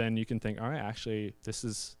know, then you can think, all right, actually, this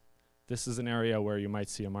is an area where you might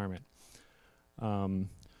see a marmot.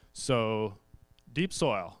 So deep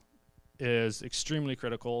soil is extremely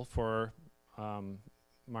critical for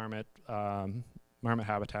marmot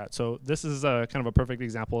habitat. So this is kind of a perfect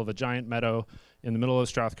example of a giant meadow in the middle of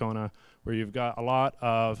Strathcona where you've got a lot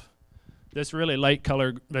of this really light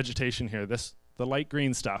colored vegetation here. The light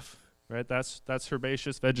green stuff, right? That's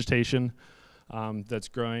herbaceous vegetation that's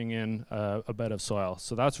growing in a bed of soil.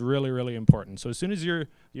 So that's really, really important. So as soon as you're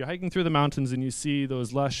hiking through the mountains and you see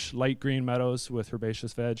those lush light green meadows with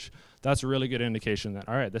herbaceous veg, that's a really good indication that,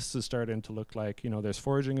 all right, this is starting to look like, you know, there's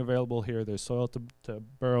foraging available here, there's soil to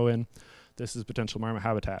burrow in. This is potential marmot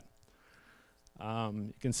habitat.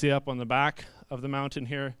 You can see up on the back of the mountain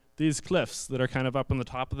here, these cliffs that are kind of up on the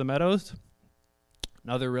top of the meadows,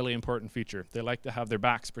 another really important feature. They like to have their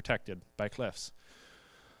backs protected by cliffs.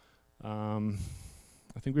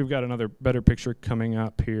 I think we've got another better picture coming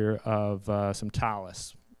up here of some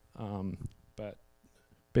talus, but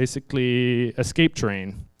basically escape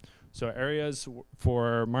terrain. So areas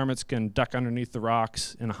for marmots can duck underneath the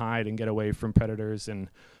rocks and hide and get away from predators and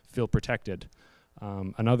feel protected.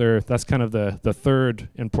 That's kind of the third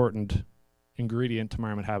important ingredient to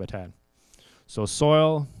marmot habitat. So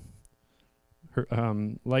soil,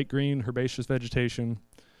 light green herbaceous vegetation,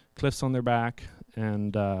 cliffs on their back,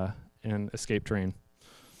 and escape terrain.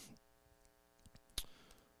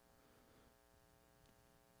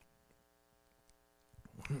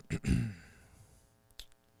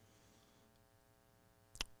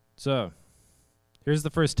 So, here's the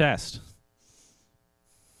first test.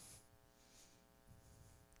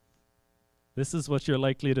 This is what you're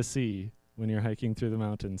likely to see when you're hiking through the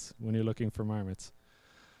mountains, when you're looking for marmots.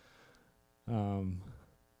 Not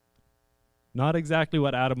exactly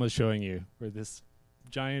what Adam was showing you, where this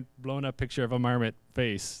giant blown up picture of a marmot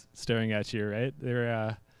face staring at you, right?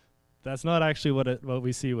 That's not actually what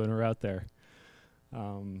we see when we're out there.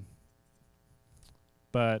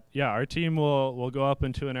 But yeah, our team will go up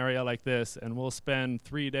into an area like this and we'll spend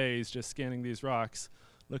 3 days just scanning these rocks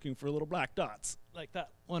looking for little black dots like that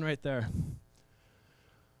one right there.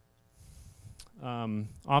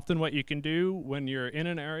 Often what you can do when you're in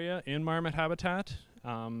an area in marmot habitat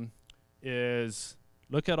is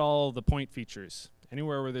look at all the point features.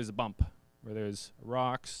 Anywhere where there's a bump, where there's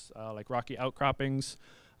rocks, like rocky outcroppings,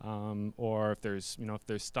 or if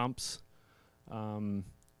there's stumps, and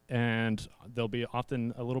there'll be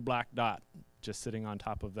often a little black dot just sitting on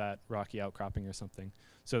top of that rocky outcropping or something.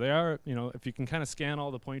 So they are, if you can kind of scan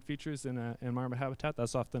all the point features in marmot habitat,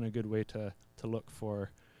 that's often a good way to look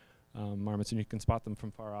for marmots, and you can spot them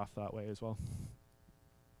from far off that way as well.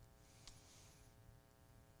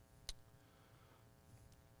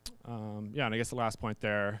 Yeah, and I guess the last point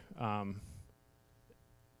there,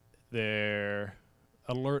 their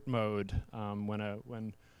alert mode,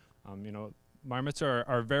 when marmots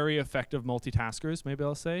are very effective multitaskers, maybe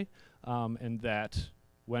I'll say, and that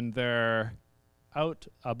when they're out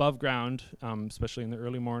above ground, especially in the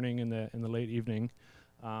early morning and in the late evening,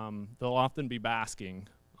 they'll often be basking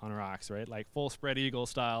on rocks, right? Like full spread eagle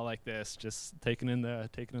style, like this, just taking in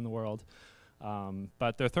the world.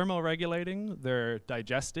 But they're thermoregulating, they're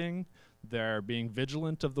digesting, they're being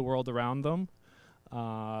vigilant of the world around them.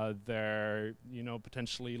 They're,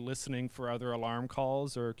 potentially listening for other alarm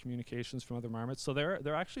calls or communications from other marmots. So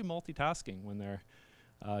they're actually multitasking when they're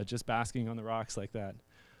just basking on the rocks like that.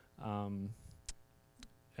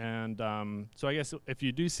 So I guess if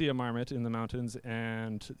you do see a marmot in the mountains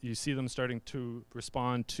and you see them starting to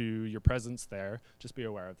respond to your presence there, just be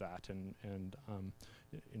aware of that, and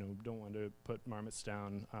don't want to put marmots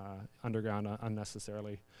down underground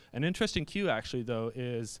unnecessarily. An interesting cue, actually, though,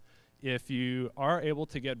 is if you are able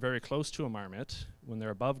to get very close to a marmot when they're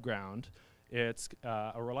above ground, it's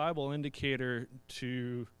a reliable indicator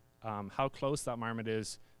to how close that marmot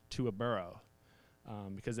is to a burrow.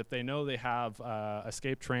 Because if they know they have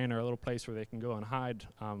escape terrain or a little place where they can go and hide,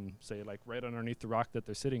 say like right underneath the rock that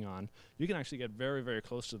they're sitting on, you can actually get very, very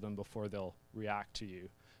close to them before they'll react to you,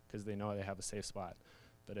 because they know they have a safe spot.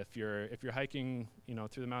 But if you're hiking,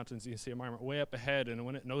 through the mountains, you see a marmot way up ahead, and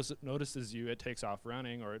when it notices you, it takes off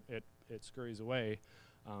running, or it scurries away.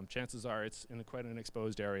 Chances are it's in quite an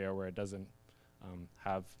exposed area where it doesn't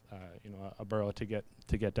have a burrow to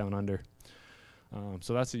get down under.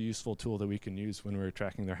 So that's a useful tool that we can use when we're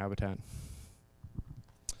tracking their habitat.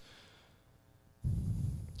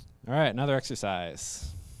 All right, another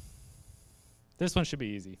exercise. This one should be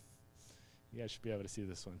easy. You guys should be able to see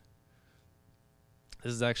this one.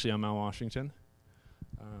 This is actually on Mount Washington.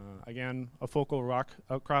 Again, a focal rock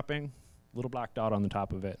outcropping, little black dot on the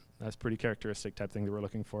top of it. That's pretty characteristic type thing that we're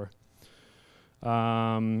looking for.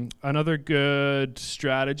 Another good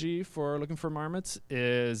strategy for looking for marmots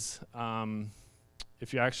is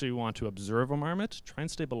if you actually want to observe a marmot, try and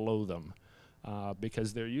stay below them,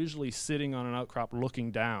 because they're usually sitting on an outcrop looking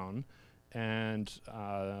down, and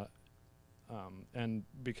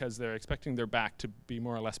because they're expecting their back to be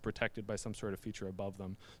more or less protected by some sort of feature above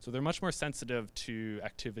them. So they're much more sensitive to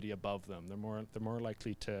activity above them. They're more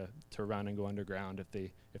likely to run and go underground if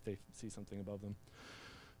they see something above them.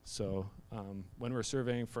 So when we're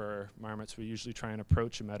surveying for marmots, we usually try and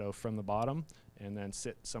approach a meadow from the bottom and then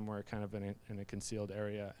sit somewhere kind of in a concealed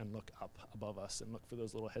area and look up above us and look for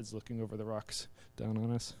those little heads looking over the rocks down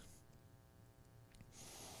on us.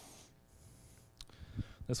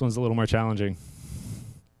 This one's a little more challenging.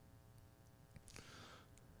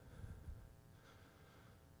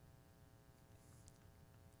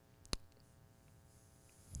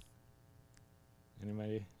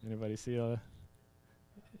 Anybody see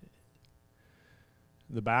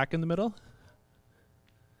the back in the middle?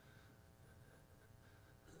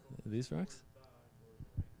 These rocks?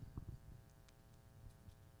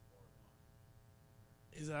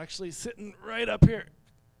 He's actually sitting right up here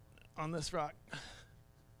on this rock.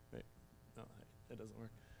 Wait, no, it doesn't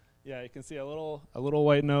work. Yeah, you can see a little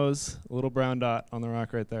white nose, a little brown dot on the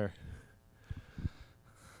rock right there.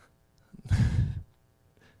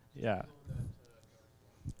 Yeah.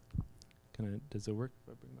 Does it work if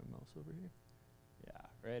I bring my mouse over here? Yeah,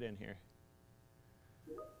 right in here.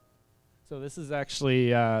 So this is actually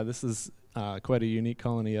quite a unique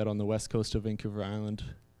colony out on the west coast of Vancouver Island,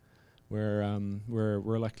 where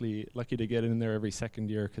we're lucky to get in there every second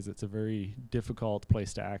year because it's a very difficult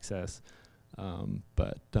place to access.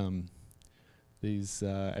 These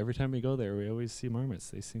every time we go there, we always see marmots.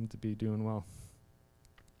 They seem to be doing well.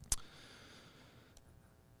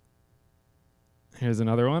 Here's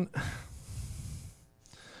another one.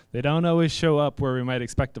 They don't always show up where we might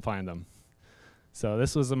expect to find them. So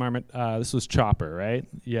this was a marmot, this was Chopper, right?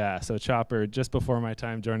 Yeah, so Chopper, just before my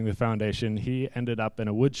time joining the foundation, he ended up in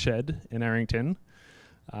a woodshed in Arrington.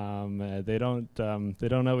 They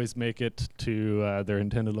don't always make it to their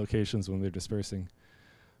intended locations when they're dispersing.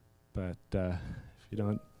 But if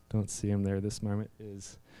you don't see him there, this marmot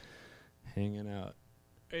is hanging out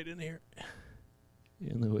right in here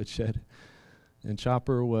in the woodshed. And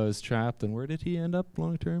Chopper was trapped, and where did he end up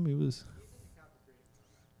long term? He was...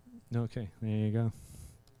 Okay, there you go.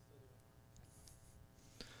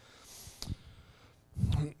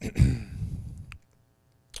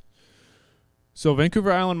 So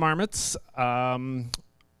Vancouver Island marmots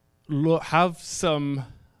have some,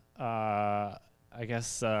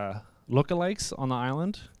 lookalikes on the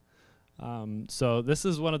island. So this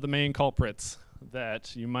is one of the main culprits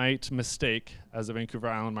that you might mistake as a Vancouver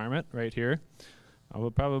Island marmot right here.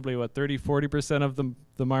 Probably 30-40% of the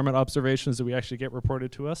marmot observations that we actually get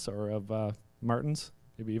reported to us are of martins,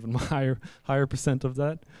 maybe even higher percent of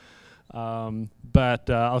that. But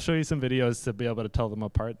I'll show you some videos to be able to tell them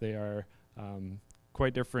apart. They are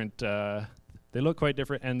quite different. They look quite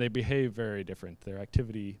different, and they behave very different. Their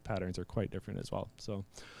activity patterns are quite different as well. So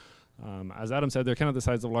as Adam said, they're kind of the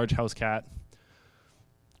size of a large house cat.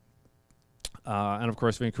 And of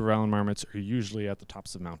course, Vancouver Island marmots are usually at the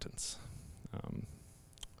tops of mountains.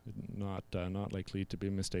 Not likely to be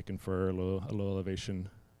mistaken for a low elevation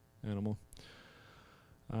animal.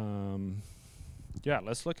 Yeah,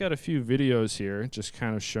 let's look at a few videos here, just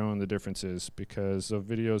kind of showing the differences, because a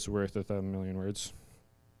video's worth 1,000,000 words.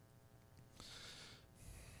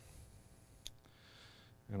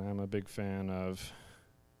 And I'm a big fan of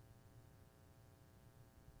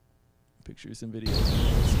pictures and videos.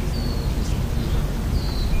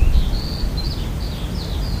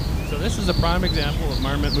 So this is a prime example of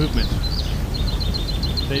marmot movement.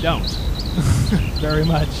 They don't, very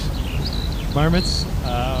much. Marmots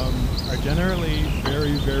are generally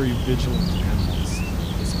very, very vigilant animals.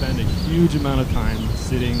 They spend a huge amount of time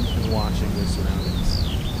sitting and watching their surroundings.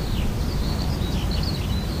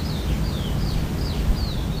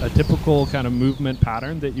 A typical kind of movement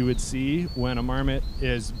pattern that you would see when a marmot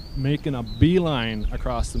is making a beeline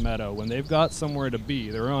across the meadow, when they've got somewhere to be,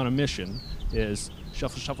 they're on a mission, is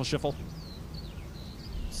shuffle, shuffle, shuffle,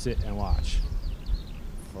 sit and watch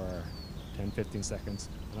for 10, 15 seconds.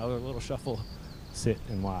 Another little shuffle, sit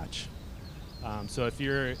and watch. So if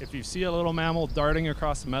you see a little mammal darting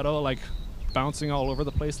across the meadow, like bouncing all over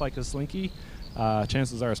the place like a slinky,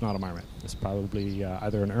 chances are it's not a marmot. It's probably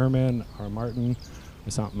either an ermine or a marten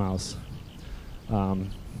or something else.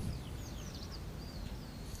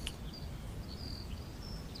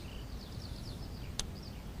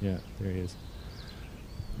 Yeah, there he is.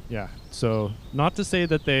 Yeah, so not to say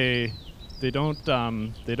that they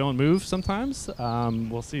don't move sometimes.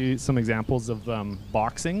 We'll see some examples of them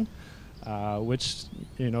boxing, which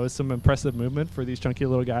is some impressive movement for these chunky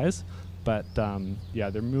little guys. But yeah,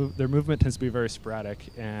 their movement tends to be very sporadic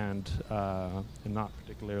and not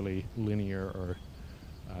particularly linear or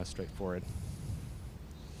straightforward.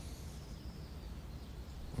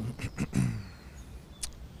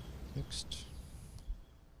 Next.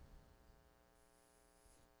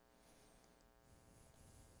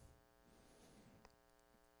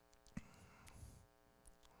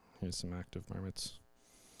 Here's some active marmots.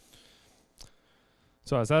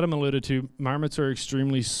 So as Adam alluded to, marmots are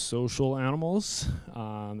extremely social animals.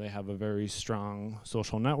 They have a very strong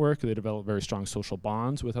social network. They develop very strong social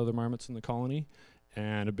bonds with other marmots in the colony.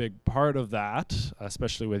 And a big part of that,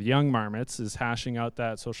 especially with young marmots, is hashing out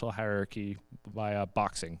that social hierarchy via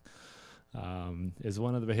boxing. Is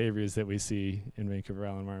one of the behaviors that we see in Vancouver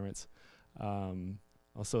Island marmots.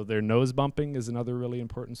 Also, their nose bumping is another really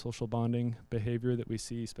important social bonding behavior that we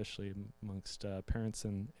see, especially amongst parents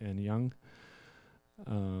and young.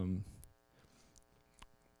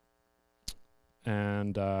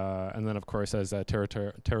 And then, of course, as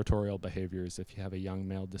territorial behaviors, if you have a young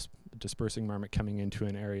male dispersing marmot coming into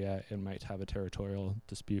an area, it might have a territorial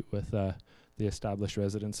dispute with the established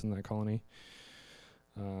residents in that colony.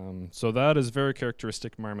 So that is very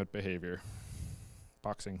characteristic marmot behavior.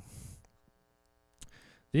 Boxing.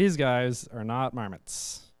 These guys are not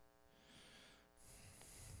marmots.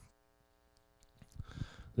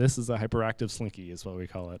 This is a hyperactive slinky, is what we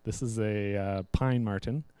call it. This is a pine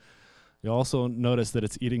marten. You'll also notice that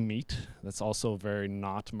it's eating meat. That's also very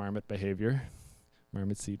not marmot behavior.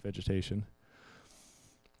 Marmots eat vegetation.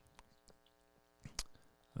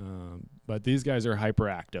 But these guys are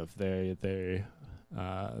hyperactive. They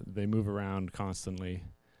move around constantly,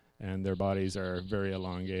 and their bodies are very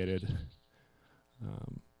elongated.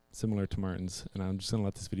 Similar to martens. And I'm just going to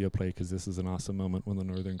let this video play because this is an awesome moment when the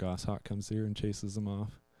northern goshawk comes here and chases them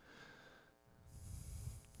off.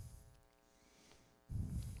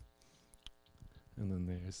 And then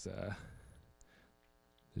there's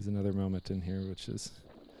another moment in here, which is,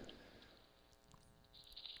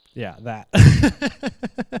 yeah, that.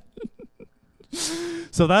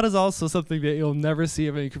 So that is also something that you'll never see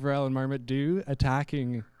a Vancouver Island marmot do,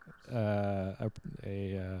 attacking a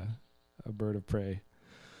bird of prey.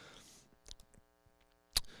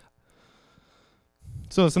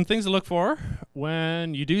 So some things to look for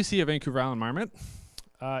when you do see a Vancouver Island marmot.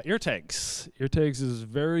 Ear tags. Ear tags is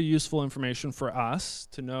very useful information for us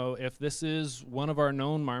to know if this is one of our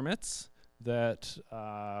known marmots that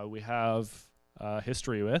we have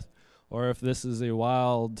history with, or if this is a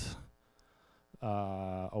wild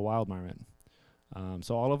marmot.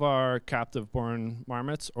 So all of our captive-born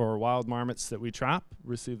marmots or wild marmots that we trap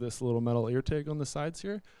receive this little metal ear tag on the sides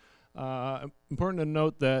here. Important to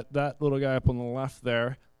note that that little guy up on the left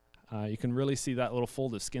there, you can really see that little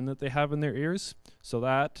fold of skin that they have in their ears. So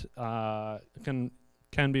that can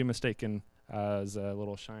be mistaken as a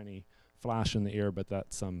little shiny flash in the ear, but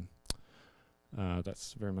that's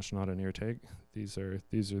very much not an ear tag. These are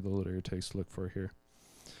the little ear tags to look for here.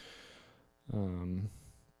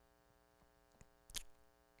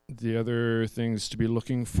 The other things to be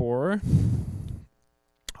looking for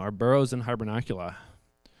are burrows and hibernacula.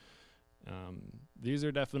 These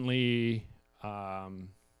are definitely,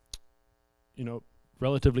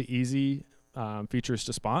 relatively easy features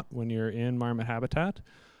to spot when you're in marmot habitat.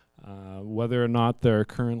 Whether or not they're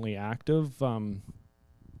currently active,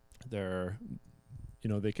 they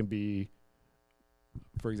can be,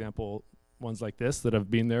 for example, ones like this that have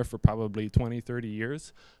been there for probably 20, 30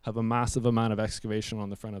 years, have a massive amount of excavation on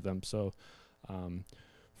the front of them. So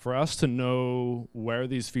for us to know where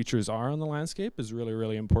these features are on the landscape is really,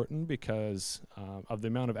 really important because of the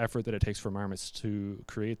amount of effort that it takes for marmots to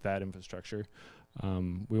create that infrastructure.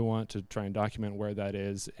 We want to try and document where that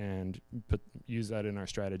is and use that in our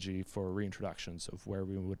strategy for reintroductions of where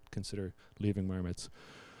we would consider leaving marmots.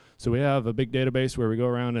 So we have a big database where we go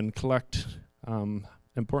around and collect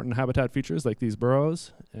important habitat features like these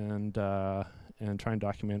burrows and try and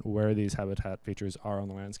document where these habitat features are on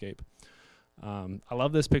the landscape. I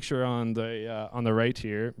love this picture on the right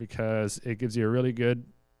here because it gives you a really good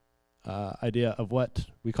idea of what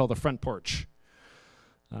we call the front porch.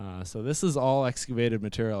 So this is all excavated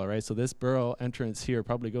material, right? So this burrow entrance here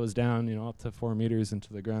probably goes down, up to 4 meters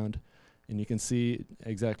into the ground. And you can see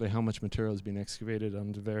exactly how much material has been excavated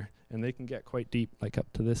under there. And they can get quite deep, like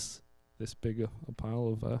up to this big a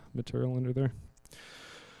pile of material under there.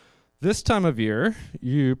 This time of year,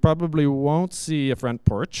 you probably won't see a front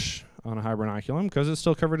porch on a hibernaculum because it's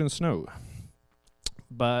still covered in snow.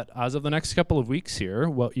 But as of the next couple of weeks here,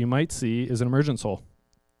 what you might see is an emergence hole.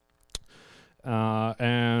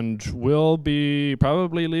 And we'll be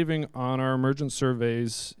probably leaving on our emergence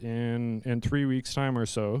surveys in 3 weeks' time or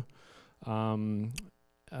so,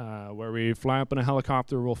 where we fly up in a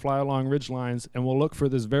helicopter, we'll fly along ridge lines, and we'll look for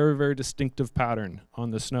this very, very distinctive pattern on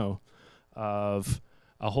the snow of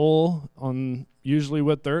a hole on usually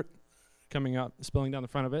with dirt coming out, spilling down the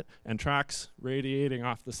front of it, and tracks radiating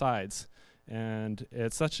off the sides. And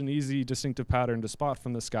it's such an easy, distinctive pattern to spot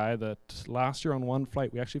from the sky that last year on one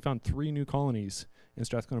flight, we actually found 3 new colonies in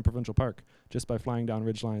Strathcona Provincial Park just by flying down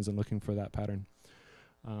ridge lines and looking for that pattern.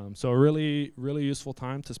 So a really, really useful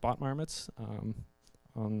time to spot marmots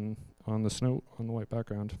on the snow on the white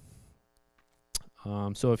background.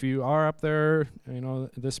 So if you are up there,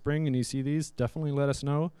 this spring and you see these, definitely let us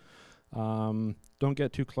know. Don't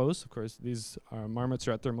get too close. Of course, these marmots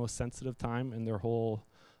are at their most sensitive time in their whole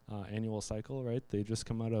annual cycle, right? They just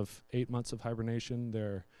come out of 8 months of hibernation.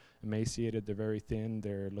 They're emaciated, they're very thin,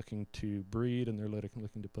 they're looking to breed, and they're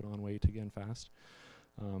looking to put on weight again fast.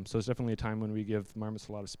 So it's definitely a time when we give marmots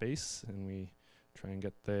a lot of space, and we try and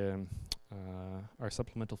get our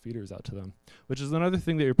supplemental feeders out to them, which is another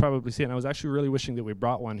thing that you probably see. And I was actually really wishing that we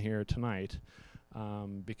brought one here tonight,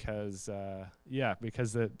 because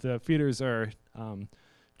the feeders are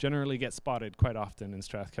generally get spotted quite often in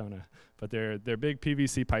Strathcona, but they're big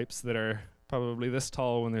PVC pipes that are probably this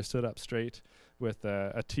tall when they're stood up straight with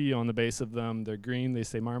a T on the base of them. They're green. They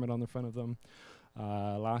say marmot on the front of them.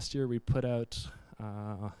 Last year we put out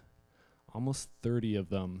almost 30 of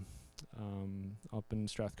them up in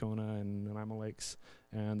Strathcona and Nanaimo Lakes,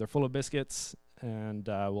 and they're full of biscuits, and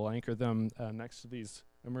we'll anchor them next to these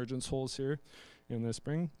emergence holes here in the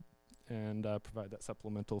spring and provide that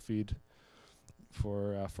supplemental feed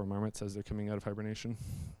for marmots as they're coming out of hibernation.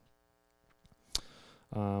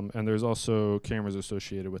 And there's also cameras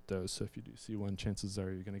associated with those, so if you do see one, chances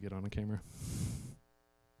are you're going to get on a camera.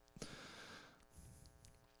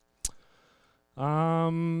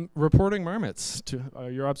 Reporting marmots to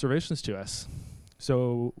your observations to us.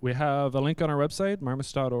 So we have a link on our website,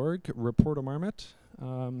 marmots.org, report a marmot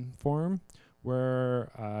form,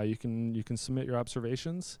 where you can submit your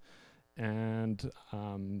observations. And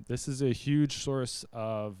this is a huge source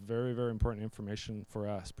of very, very important information for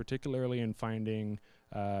us, particularly in finding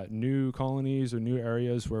new colonies or new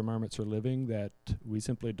areas where marmots are living that we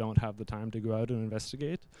simply don't have the time to go out and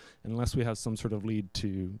investigate unless we have some sort of lead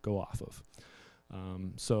to go off of.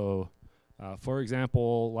 For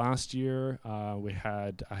example, last year we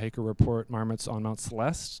had a hiker report marmots on Mount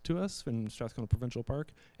Celeste to us in Strathcona Provincial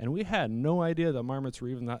Park, and we had no idea that marmots were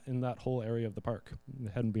even in that whole area of the park.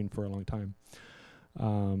 They hadn't been for a long time.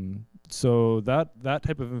 So that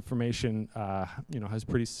type of information, has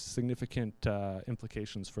pretty significant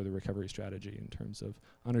implications for the recovery strategy in terms of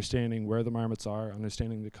understanding where the marmots are,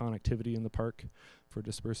 understanding the connectivity in the park for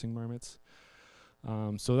dispersing marmots.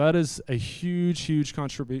 So that is a huge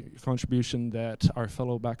contribution that our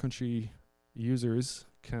fellow backcountry users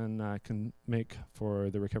can make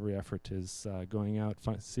for the recovery effort, is going out,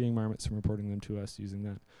 seeing marmots and reporting them to us using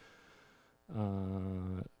that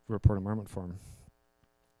report a marmot form.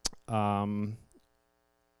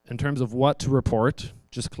 in terms of what to report,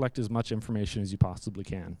 just collect as much information as you possibly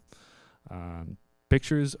can.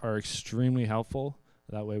 Pictures are extremely helpful.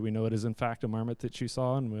 That way we know it is in fact a marmot that you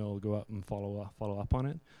saw, and we'll go out and follow up on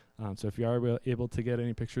it. So if you are able to get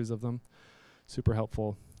any pictures of them, super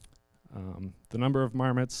helpful. The number of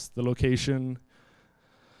marmots, the location,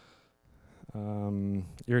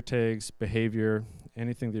 ear tags, behavior,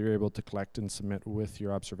 anything that you're able to collect and submit with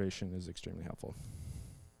your observation is extremely helpful.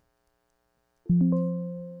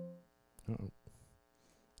 Uh-oh.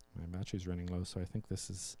 My battery's running low, so I think this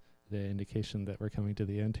is the indication that we're coming to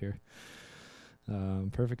the end here.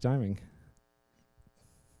 Perfect timing.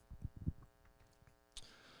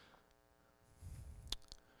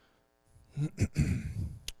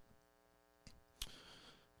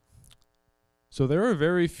 So there are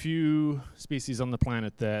very few species on the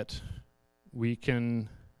planet that we can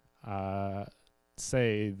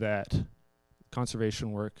say that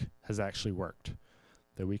conservation work has actually worked,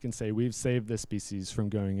 that we can say we've saved this species from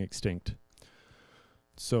going extinct.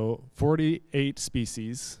 So 48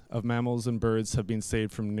 species of mammals and birds have been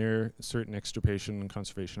saved from near certain extirpation and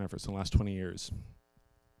conservation efforts in the last 20 years.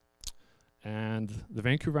 And the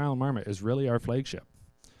Vancouver Island Marmot is really our flagship,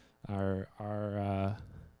 our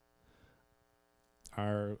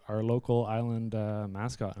local island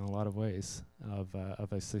mascot in a lot of ways of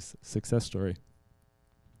a success story.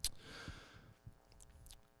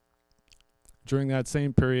 During that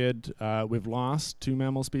same period, we've lost 2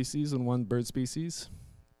 mammal species and 1 bird species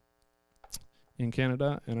in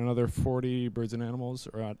Canada, and another 40 birds and animals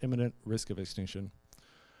are at imminent risk of extinction.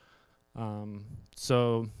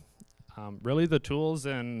 Really the tools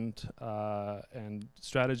and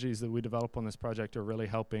strategies that we develop on this project are really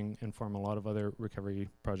helping inform a lot of other recovery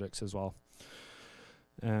projects as well.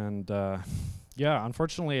 And yeah,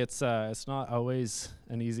 unfortunately, it's not always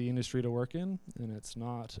an easy industry to work in, and it's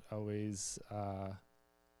not always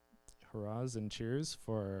hurrahs and cheers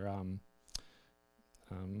for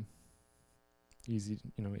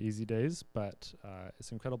easy days. But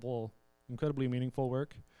it's incredibly meaningful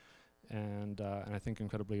work, and I think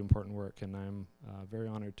incredibly important work, and I'm very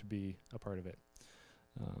honored to be a part of it.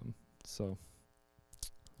 So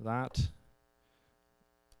that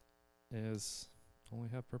is all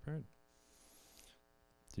I have prepared.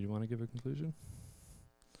 Do you want to give a conclusion?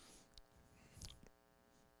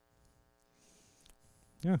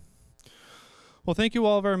 Yeah. Well, thank you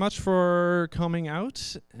all very much for coming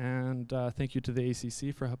out, and thank you to the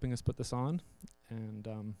ACC for helping us put this on. And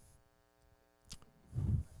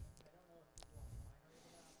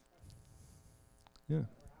yeah.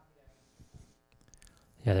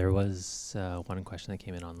 Yeah, there was one question that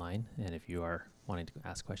came in online, and if you are wanting to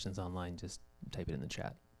ask questions online, just type it in the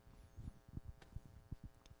chat.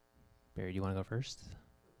 Barry, do you want to go first?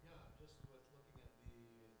 Yeah, just with looking at the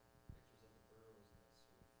pictures of the burrows and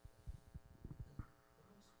that sort of thing.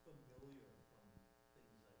 It looks familiar from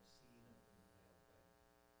things I've seen up in the Alpine.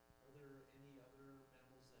 Are there any other mammals that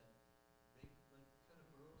make like kind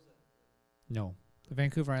of burrows that No. The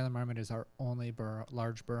Vancouver Island Marmot is our only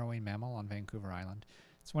large burrowing mammal on Vancouver Island.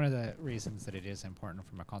 It's one of the reasons that it is important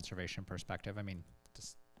from a conservation perspective. I mean,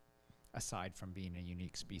 just aside from being a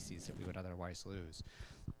unique species that we would otherwise lose.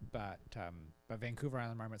 But Vancouver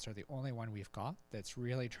Island marmots are the only one we've got that's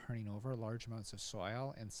really turning over large amounts of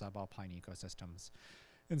soil in subalpine ecosystems.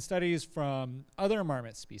 In studies from other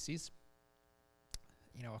marmot species,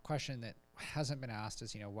 a question that hasn't been asked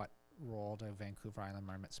is, what role do Vancouver Island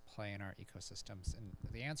marmots play in our ecosystems? And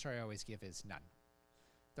the answer I always give is none.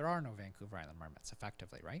 There are no Vancouver Island marmots,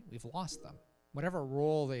 effectively, right? We've lost them. Whatever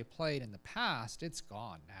role they played in the past, it's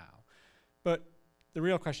gone now. But the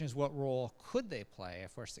real question is, what role could they play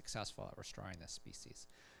if we're successful at restoring this species?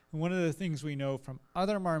 And one of the things we know from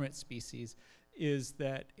other marmot species is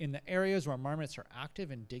that in the areas where marmots are active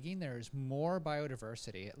in digging, there is more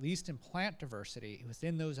biodiversity, at least in plant diversity,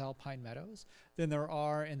 within those alpine meadows than there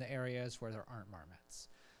are in the areas where there aren't marmots.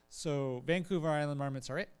 So Vancouver Island marmots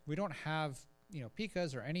are it. We don't have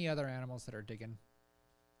pikas or any other animals that are digging.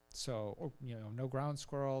 So, no ground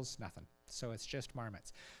squirrels, nothing. So it's just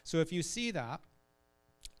marmots. So if you see that,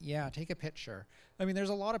 yeah, take a picture. I mean, there's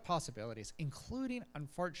a lot of possibilities, including,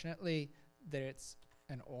 unfortunately, that it's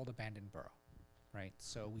an old abandoned burrow, right?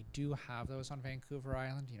 So we do have those on Vancouver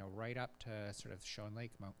Island, right up to sort of Shown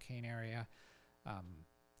Lake, Mount Cain area.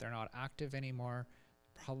 They're not active anymore,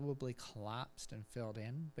 probably collapsed and filled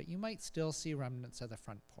in, but you might still see remnants of the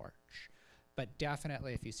front porch. But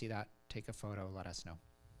definitely, if you see that, take a photo, let us know.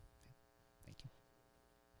 Thank you.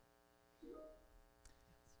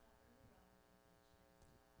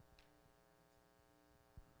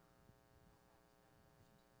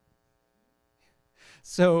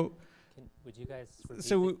 So Would you guys? repeat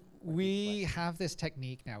So the we question? have this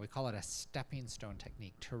technique now. We call it a stepping stone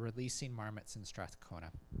technique to releasing marmots in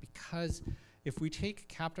Strathcona. Because if we take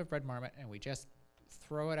captive bred marmot and we just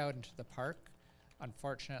throw it out into the park,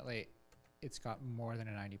 unfortunately, it's got more than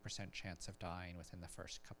a 90% chance of dying within the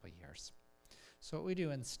first couple of years. So what we do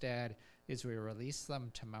instead is we release them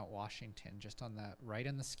to Mount Washington, just on the right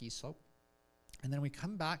on the ski slope. And then we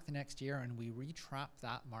come back the next year and we retrap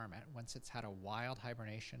that marmot once it's had a wild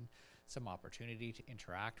hibernation, some opportunity to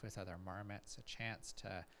interact with other marmots, a chance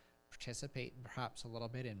to participate perhaps a little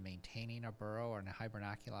bit in maintaining a burrow and a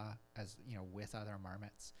hibernacula as with other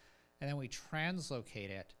marmots. And then we translocate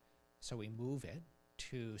it, so we move it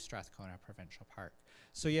to Strathcona Provincial Park.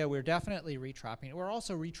 So yeah, we're definitely retrapping. We're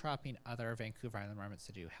also retrapping other Vancouver Island marmots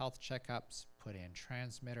to do health checkups, put in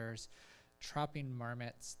transmitters, trapping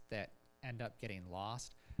marmots that end up getting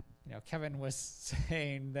lost. Kevin was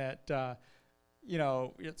saying that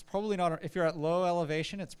it's probably not, if you're at low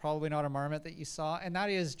elevation, it's probably not a marmot that you saw, and that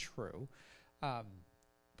is true.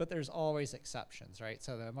 But there's always exceptions, right?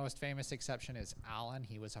 So the most famous exception is Alan.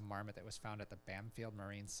 He was a marmot that was found at the Bamfield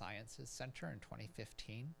Marine Sciences Center in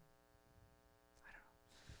 2015. I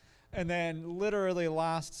don't know. And then literally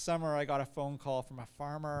last summer, I got a phone call from a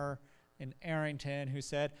farmer in Arrington who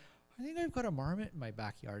said, I think I've got a marmot in my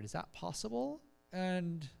backyard. Is that possible?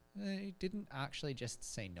 And I didn't actually just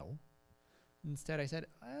say no. Instead, I said,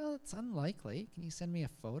 well, it's unlikely. Can you send me a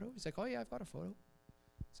photo? He's like, oh, yeah, I've got a photo.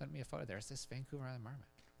 Sent me a photo. There's this Vancouver Island marmot,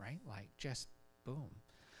 right? Like, just boom.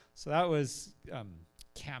 So that was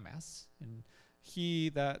Camus. And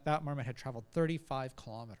that marmot had traveled 35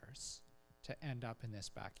 kilometers to end up in this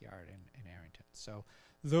backyard in Arrington. So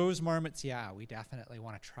those marmots, yeah, we definitely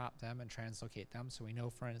want to trap them and translocate them. So we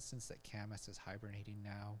know, for instance, that Camus is hibernating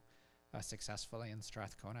now successfully in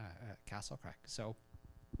Strathcona at Castle Creek. So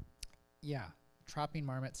yeah, trapping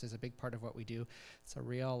marmots is a big part of what we do. It's a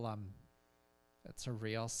real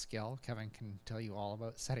skill. Kevin can tell you all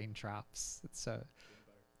about setting traps. It's a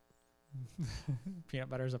peanut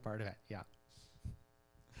butter is a part of it. Yeah.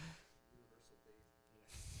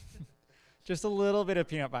 Just a little bit of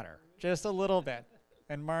peanut butter, just a little bit.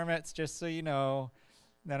 And marmots, just so you know,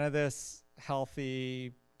 none of this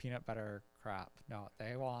healthy peanut butter crap. No,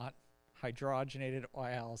 they want hydrogenated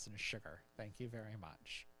oils and sugar. Thank you very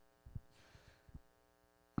much.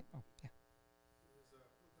 Oh, yeah. Looked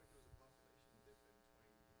like there was a population dip in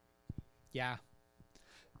 2018. Yeah.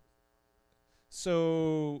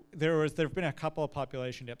 So there've been a couple of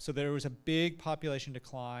population dips. So there was a big population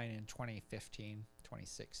decline in 2015,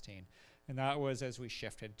 2016. And that was as we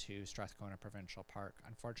shifted to Strathcona Provincial Park.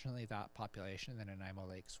 Unfortunately, that population in the Nanaimo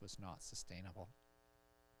Lakes was not sustainable.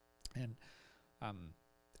 And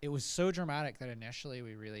it was so dramatic that initially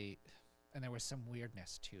and there was some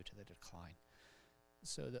weirdness too to the decline.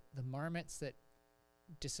 So the marmots that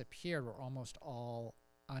disappeared were almost all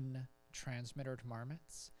untransmitted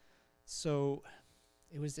marmots. So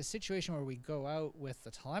it was the situation where we go out with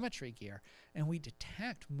the telemetry gear and we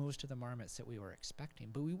detect most of the marmots that we were expecting,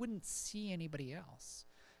 but we wouldn't see anybody else.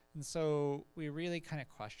 And so we really kind of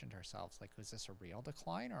questioned ourselves, like, was this a real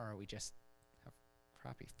decline, or are we just have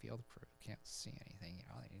crappy field crew who can't see anything,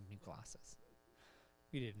 they need new glasses.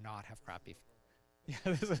 We did not have crappy.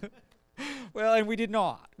 Well, and we did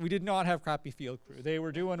not have crappy field crew. They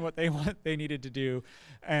were doing what they needed to do,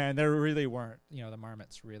 and there really weren't, the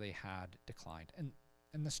marmots really had declined.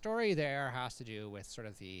 And the story there has to do with sort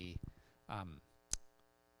of the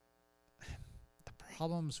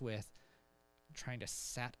problems with trying to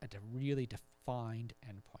set a really defined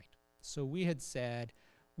endpoint. So we had said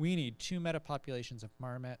we need 2 metapopulations of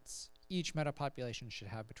marmots. Each metapopulation should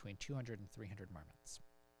have between 200 and 300 marmots.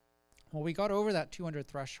 Well, we got over that 200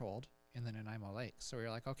 threshold in the Nanaimo Lakes, so we were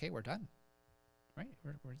like, okay, we're done, right?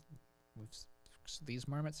 These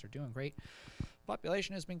marmots are doing great.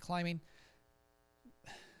 Population has been climbing,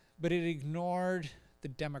 but it ignored the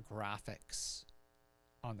demographics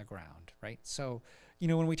on the ground, right? So,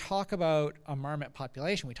 when we talk about a marmot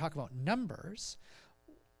population, we talk about numbers.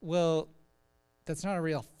 Well, that's not a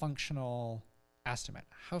real functional estimate.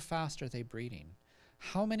 How fast are they breeding?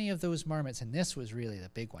 How many of those marmots, and this was really the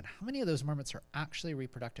big one, how many of those marmots are actually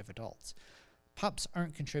reproductive adults? Pups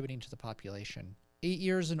aren't contributing to the population. 8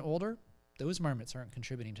 years and older, those marmots aren't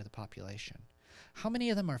contributing to the population. How many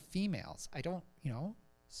of them are females? I don't,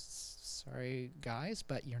 sorry guys,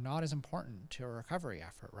 but you're not as important to a recovery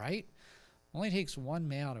effort, right? Only takes one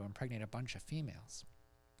male to impregnate a bunch of females.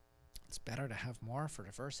 It's better to have more for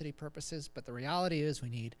diversity purposes, but the reality is we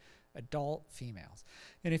need adult females.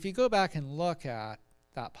 And if you go back and look at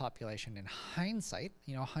that population in hindsight,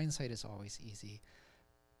 hindsight is always easy.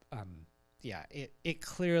 yeah, it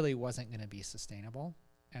clearly wasn't going to be sustainable.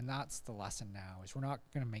 And that's the lesson now, is we're not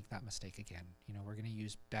going to make that mistake again. You know, we're going to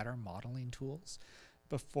use better modeling tools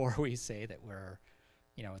before we say that we're,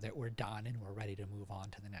 you know, that we're done and we're ready to move on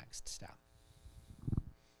to the next step.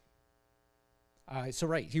 So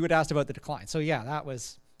right, you had asked about the decline. So yeah, that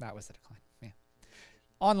was the decline. Yeah.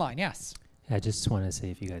 Online, yes. Yeah, I just want to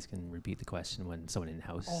say if you guys can repeat the question when someone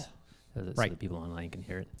in-house, so right. that people online can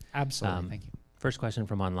hear it. Absolutely, thank you. First question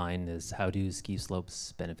from online is, how do ski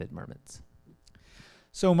slopes benefit marmots?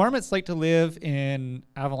 So marmots like to live in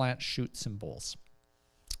avalanche chutes and bowls.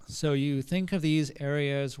 So you think of these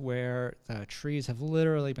areas where the trees have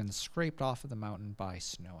literally been scraped off of the mountain by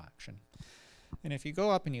snow action. And if you go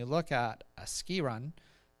up and you look at a ski run,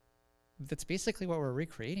 that's basically what we're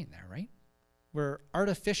recreating there, right? We're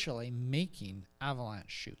artificially making avalanche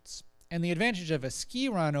chutes. And the advantage of a ski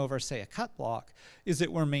run over, say, a cut block is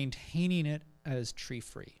that we're maintaining it as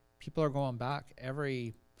tree-free. People are going back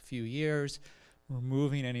every few years,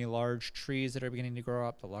 removing any large trees that are beginning to grow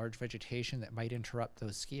up, the large vegetation that might interrupt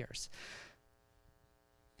those skiers.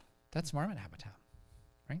 That's marmot habitat.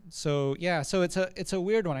 Right? So yeah, so it's a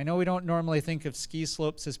weird one. I know we don't normally think of ski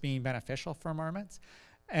slopes as being beneficial for marmots,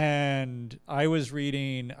 and I was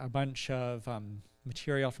reading a bunch of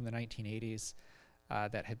material from the 1980s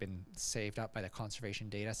that had been saved up by the Conservation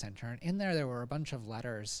Data Center, and in there were a bunch of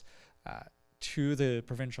letters to the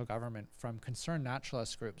provincial government from concerned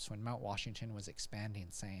naturalist groups when Mount Washington was expanding,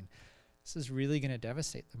 saying this is really going to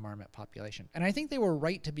devastate the marmot population. And I think they were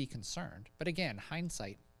right to be concerned, but again,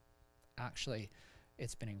 hindsight, actually,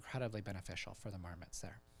 it's been incredibly beneficial for the marmots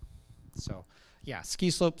there. So yeah, ski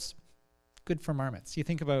slopes, good for marmots. You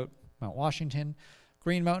think about Mount Washington,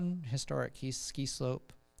 Green Mountain, historic ski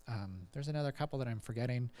slope. There's another couple that I'm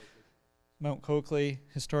forgetting. Mount Coakley,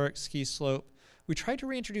 historic ski slope. We tried to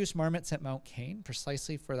reintroduce marmots at Mount Cain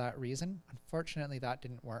precisely for that reason. Unfortunately, that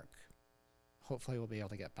didn't work. Hopefully we'll be able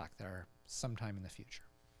to get back there sometime in the future.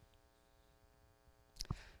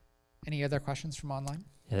 Any other questions from online?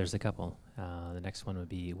 Yeah, there's a couple. The next one would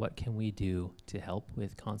be, what can we do to help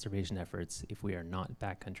with conservation efforts if we are not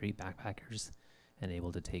backcountry backpackers and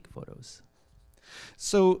able to take photos?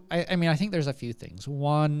 So, I mean, I think there's a few things.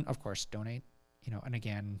 One, of course, donate, you know, and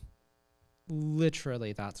again,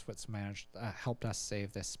 literally that's what's helped us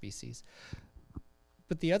save this species.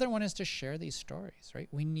 But the other one is to share these stories, right?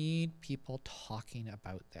 We need people talking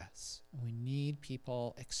about this. We need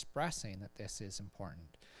people expressing that this is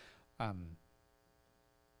important.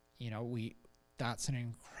 You know, that's an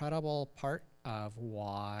incredible part of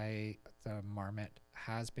why the marmot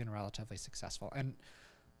has been relatively successful. And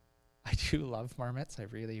I do love marmots, I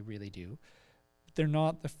really, really do. But they're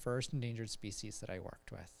not the first endangered species that I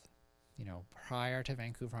worked with. You know, prior to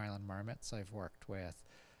Vancouver Island marmots, I've worked with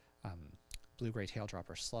blue-gray tail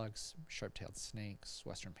dropper slugs, sharp-tailed snakes,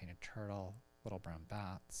 western painted turtle, little brown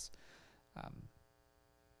bats.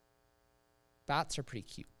 Bats are pretty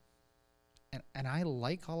cute. And I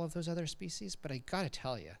like all of those other species, but I gotta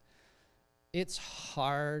tell you, it's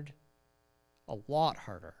hard, a lot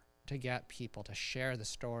harder, to get people to share the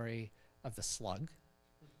story of the slug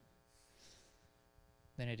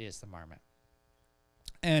than it is the marmot.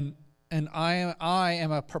 And I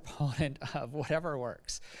am a proponent of whatever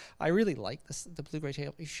works. I really like the blue-gray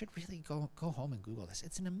tail. You should really go home and Google this.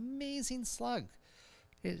 It's an amazing slug.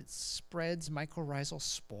 It spreads mycorrhizal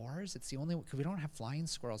spores. It's the only one, because we don't have flying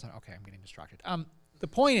squirrels. Okay, I'm getting distracted. The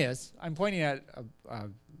point is, I'm pointing at a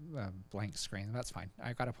blank screen. That's fine.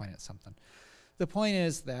 I got to point at something. The point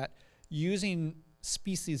is that using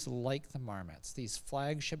species like the marmots, these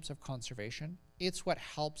flagships of conservation, it's what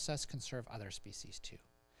helps us conserve other species too.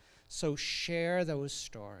 So share those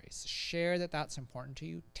stories. Share that that's important to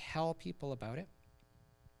you. Tell people about it.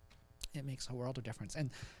 It makes a world of difference.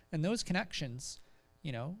 And those connections,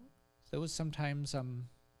 you know, those sometimes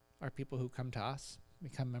are people who come to us,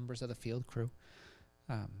 become members of the field crew.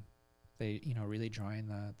 They, you know, really join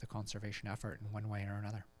the conservation effort in one way or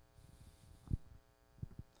another.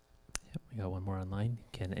 Yep, we got one more online.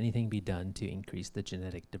 Can anything be done to increase the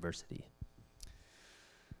genetic diversity?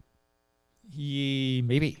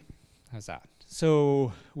 Maybe. How's that?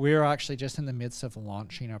 So we're actually just in the midst of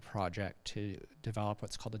launching a project to develop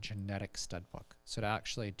what's called a genetic stud book. So to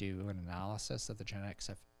actually do an analysis of the genetics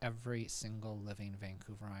of every single living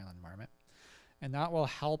Vancouver Island marmot. And that will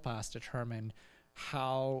help us determine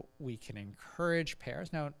how we can encourage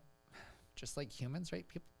pairs. Now, just like humans, right?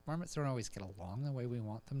 Marmots don't always get along the way we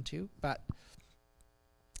want them to, but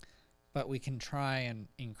we can try and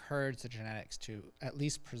encourage the genetics to at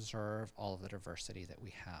least preserve all of the diversity that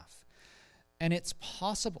we have. And it's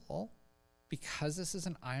possible because this is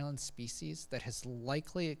an island species that has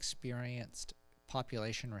likely experienced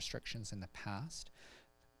population restrictions in the past,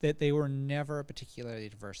 that they were never a particularly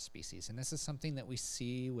diverse species. And this is something that we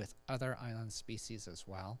see with other island species as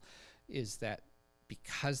well, is that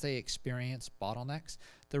because they experience bottlenecks,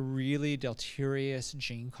 the really deleterious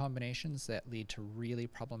gene combinations that lead to really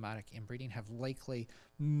problematic inbreeding have likely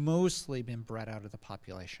mostly been bred out of the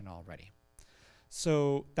population already.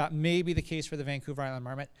 So that may be the case for the Vancouver Island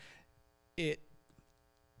Marmot. It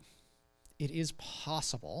is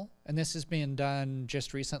possible, and this has been done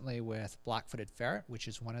just recently with black-footed ferret, which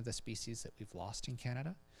is one of the species that we've lost in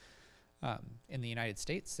Canada. In the United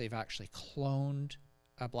States, they've actually cloned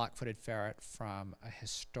a black-footed ferret from a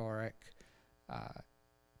historic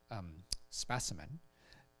specimen,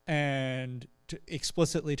 and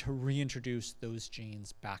explicitly to reintroduce those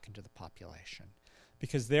genes back into the population,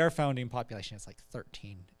 because their founding population is like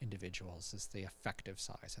 13 individuals is the effective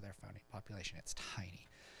size of their founding population. It's tiny.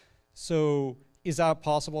 So is that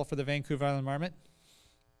possible for the Vancouver Island Marmot?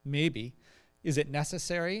 Maybe. Is it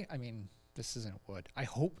necessary? I mean, this isn't wood. I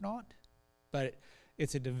hope not, but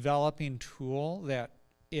it's a developing tool that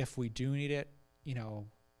if we do need it, you know,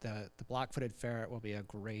 the black-footed ferret will be a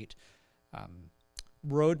great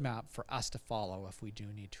roadmap for us to follow if we do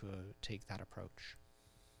need to take that approach.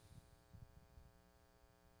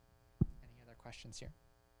 Any other questions here?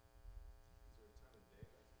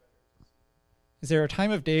 Is there a time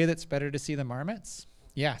of day that's better to see the marmots?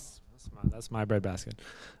 Yes. That's my breadbasket.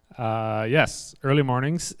 Yes, early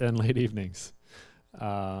mornings and late evenings.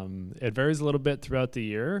 It varies a little bit throughout the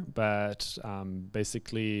year, but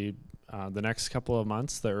basically the next couple of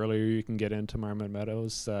months, the earlier you can get into Marmot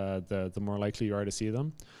Meadows, the more likely you are to see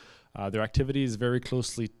them. Their activity is very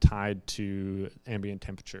closely tied to ambient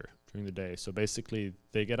temperature during the day. So basically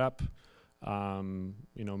they get up,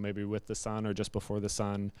 you know, maybe with the sun or just before the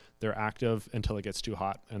sun. They're active until it gets too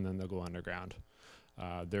hot, and then they'll go underground.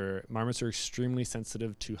 Their marmots are extremely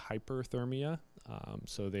sensitive to hyperthermia,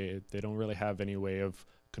 so they don't really have any way of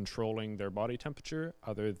controlling their body temperature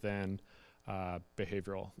other than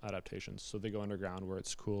behavioral adaptations. So they go underground where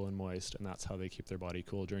it's cool and moist, and that's how they keep their body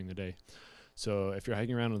cool during the day. So if you're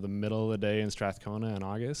hiking around in the middle of the day in Strathcona in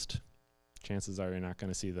August, chances are you're not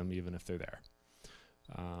going to see them even if they're there.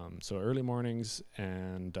 So early mornings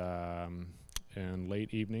and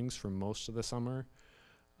late evenings for most of the summer.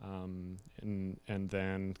 And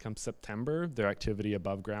then come September, their activity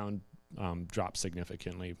above ground drops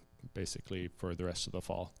significantly, basically for the rest of the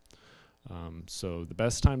fall. So the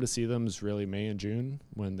best time to see them is really May and June,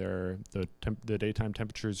 when the daytime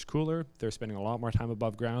temperature is cooler. They're spending a lot more time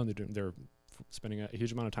above ground. They're spending a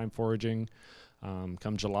huge amount of time foraging.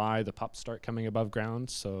 Come July, the pups start coming above ground,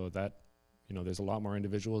 so that, you know, there's a lot more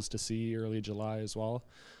individuals to see early July as well.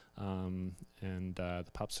 The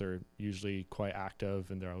pups are usually quite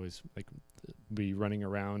active, and they're always like be running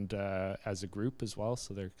around as a group as well,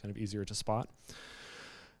 so they're kind of easier to spot.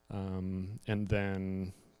 And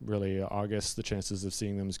then really August, the chances of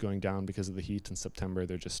seeing them is going down because of the heat. In September,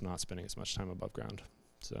 they're just not spending as much time above ground.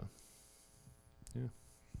 So, yeah. Do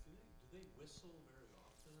they whistle very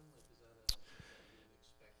often? Like, is that something that you would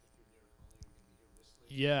expect if you're near a colony, you're going to hear whistling?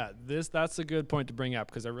 Yeah, that's a good point to bring up,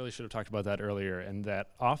 because I really should have talked about that earlier, and that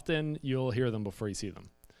often you'll hear them before you see them.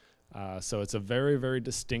 So it's a very, very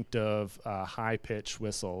distinctive high-pitched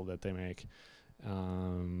whistle that they make,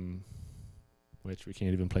 which we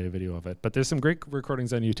can't even play a video of it. But there's some great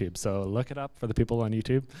recordings on YouTube, so look it up for the people on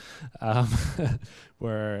YouTube,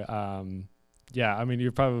 where, yeah, I mean,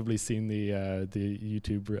 you've probably seen the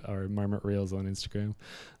YouTube or Marmot Reels on Instagram.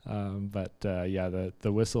 Yeah,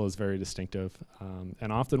 the whistle is very distinctive.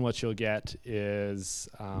 And often what you'll get is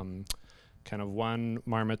kind of one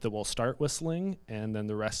marmot that will start whistling, and then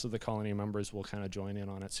the rest of the colony members will kind of join in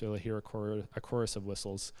on it. So you'll hear a chorus of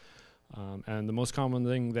whistles. And the most common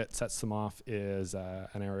thing that sets them off is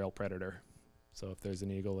an aerial predator. So if there's an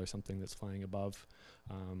eagle or something that's flying above,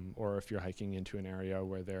 or if you're hiking into an area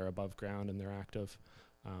where they're above ground and they're active,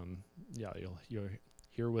 yeah, you'll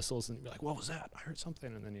hear whistles and you'll be like, what was that? I heard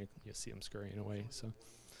something. And then you see them scurrying away. So.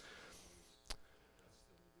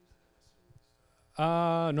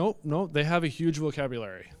 No, they have a huge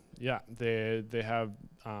vocabulary. Yeah, they have,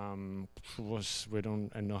 we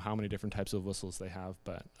don't know how many different types of whistles they have,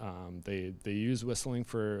 but they use whistling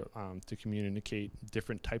for to communicate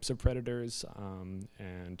different types of predators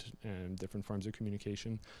and different forms of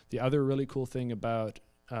communication. The other really cool thing about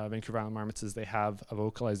Vancouver Island marmots is they have a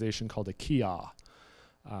vocalization called a kia,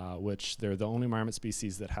 which they're the only marmot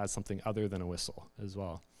species that has something other than a whistle as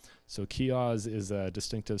well. So kias is a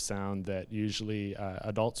distinctive sound that usually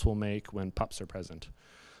adults will make when pups are present.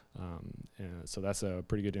 And so that's a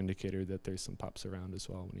pretty good indicator that there's some pups around as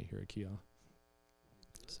well when you hear a kia.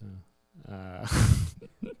 So,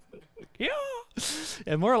 kia!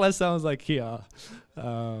 It more or less sounds like kia.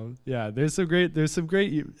 Yeah, there's some great,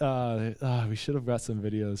 we should have got some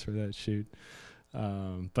videos for that shoot.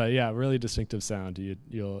 But yeah, really distinctive sound.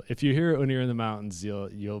 You'll if you hear it when you're in the mountains,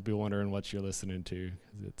 you'll be wondering what you're listening to,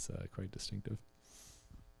 because it's quite distinctive.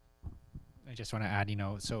 I just want to add,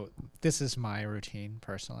 so this is my routine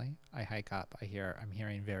personally. I hike up, I'm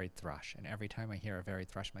hearing varied thrush, and every time I hear a varied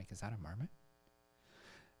thrush, I'm like, is that a marmot?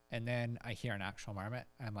 And then I hear an actual marmot,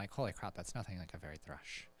 and I'm like, holy crap, that's nothing like a varied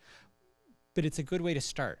thrush. But it's a good way to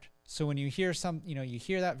start. So when you hear you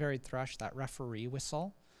hear that varied thrush, that referee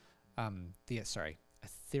whistle,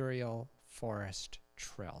 ethereal forest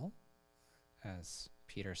trill, as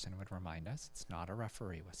Peterson would remind us, it's not a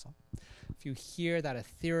referee whistle. If you hear that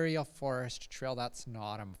ethereal forest trill, that's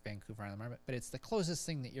not a Vancouver Island Marmot, but it's the closest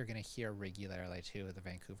thing that you're going to hear regularly to the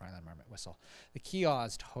Vancouver Island Marmot whistle. The kia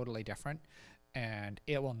is totally different, and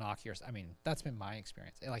it will knock that's been my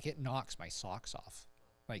experience. It knocks my socks off.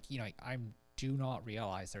 I do not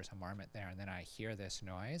realize there's a marmot there, and then I hear this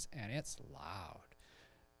noise, and it's loud.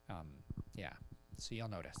 Yeah, so you'll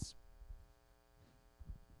notice.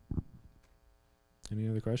 Any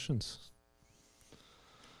other questions?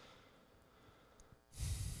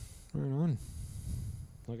 Right on.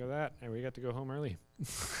 Look at that. And we got to go home early.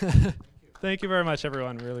 Thank you very much,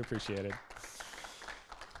 everyone. Really appreciate it.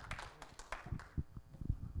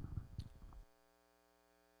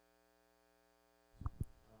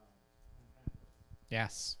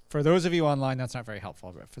 Yes. For those of you online, that's not very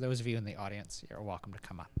helpful, but for those of you in the audience, you're welcome to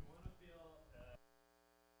come up.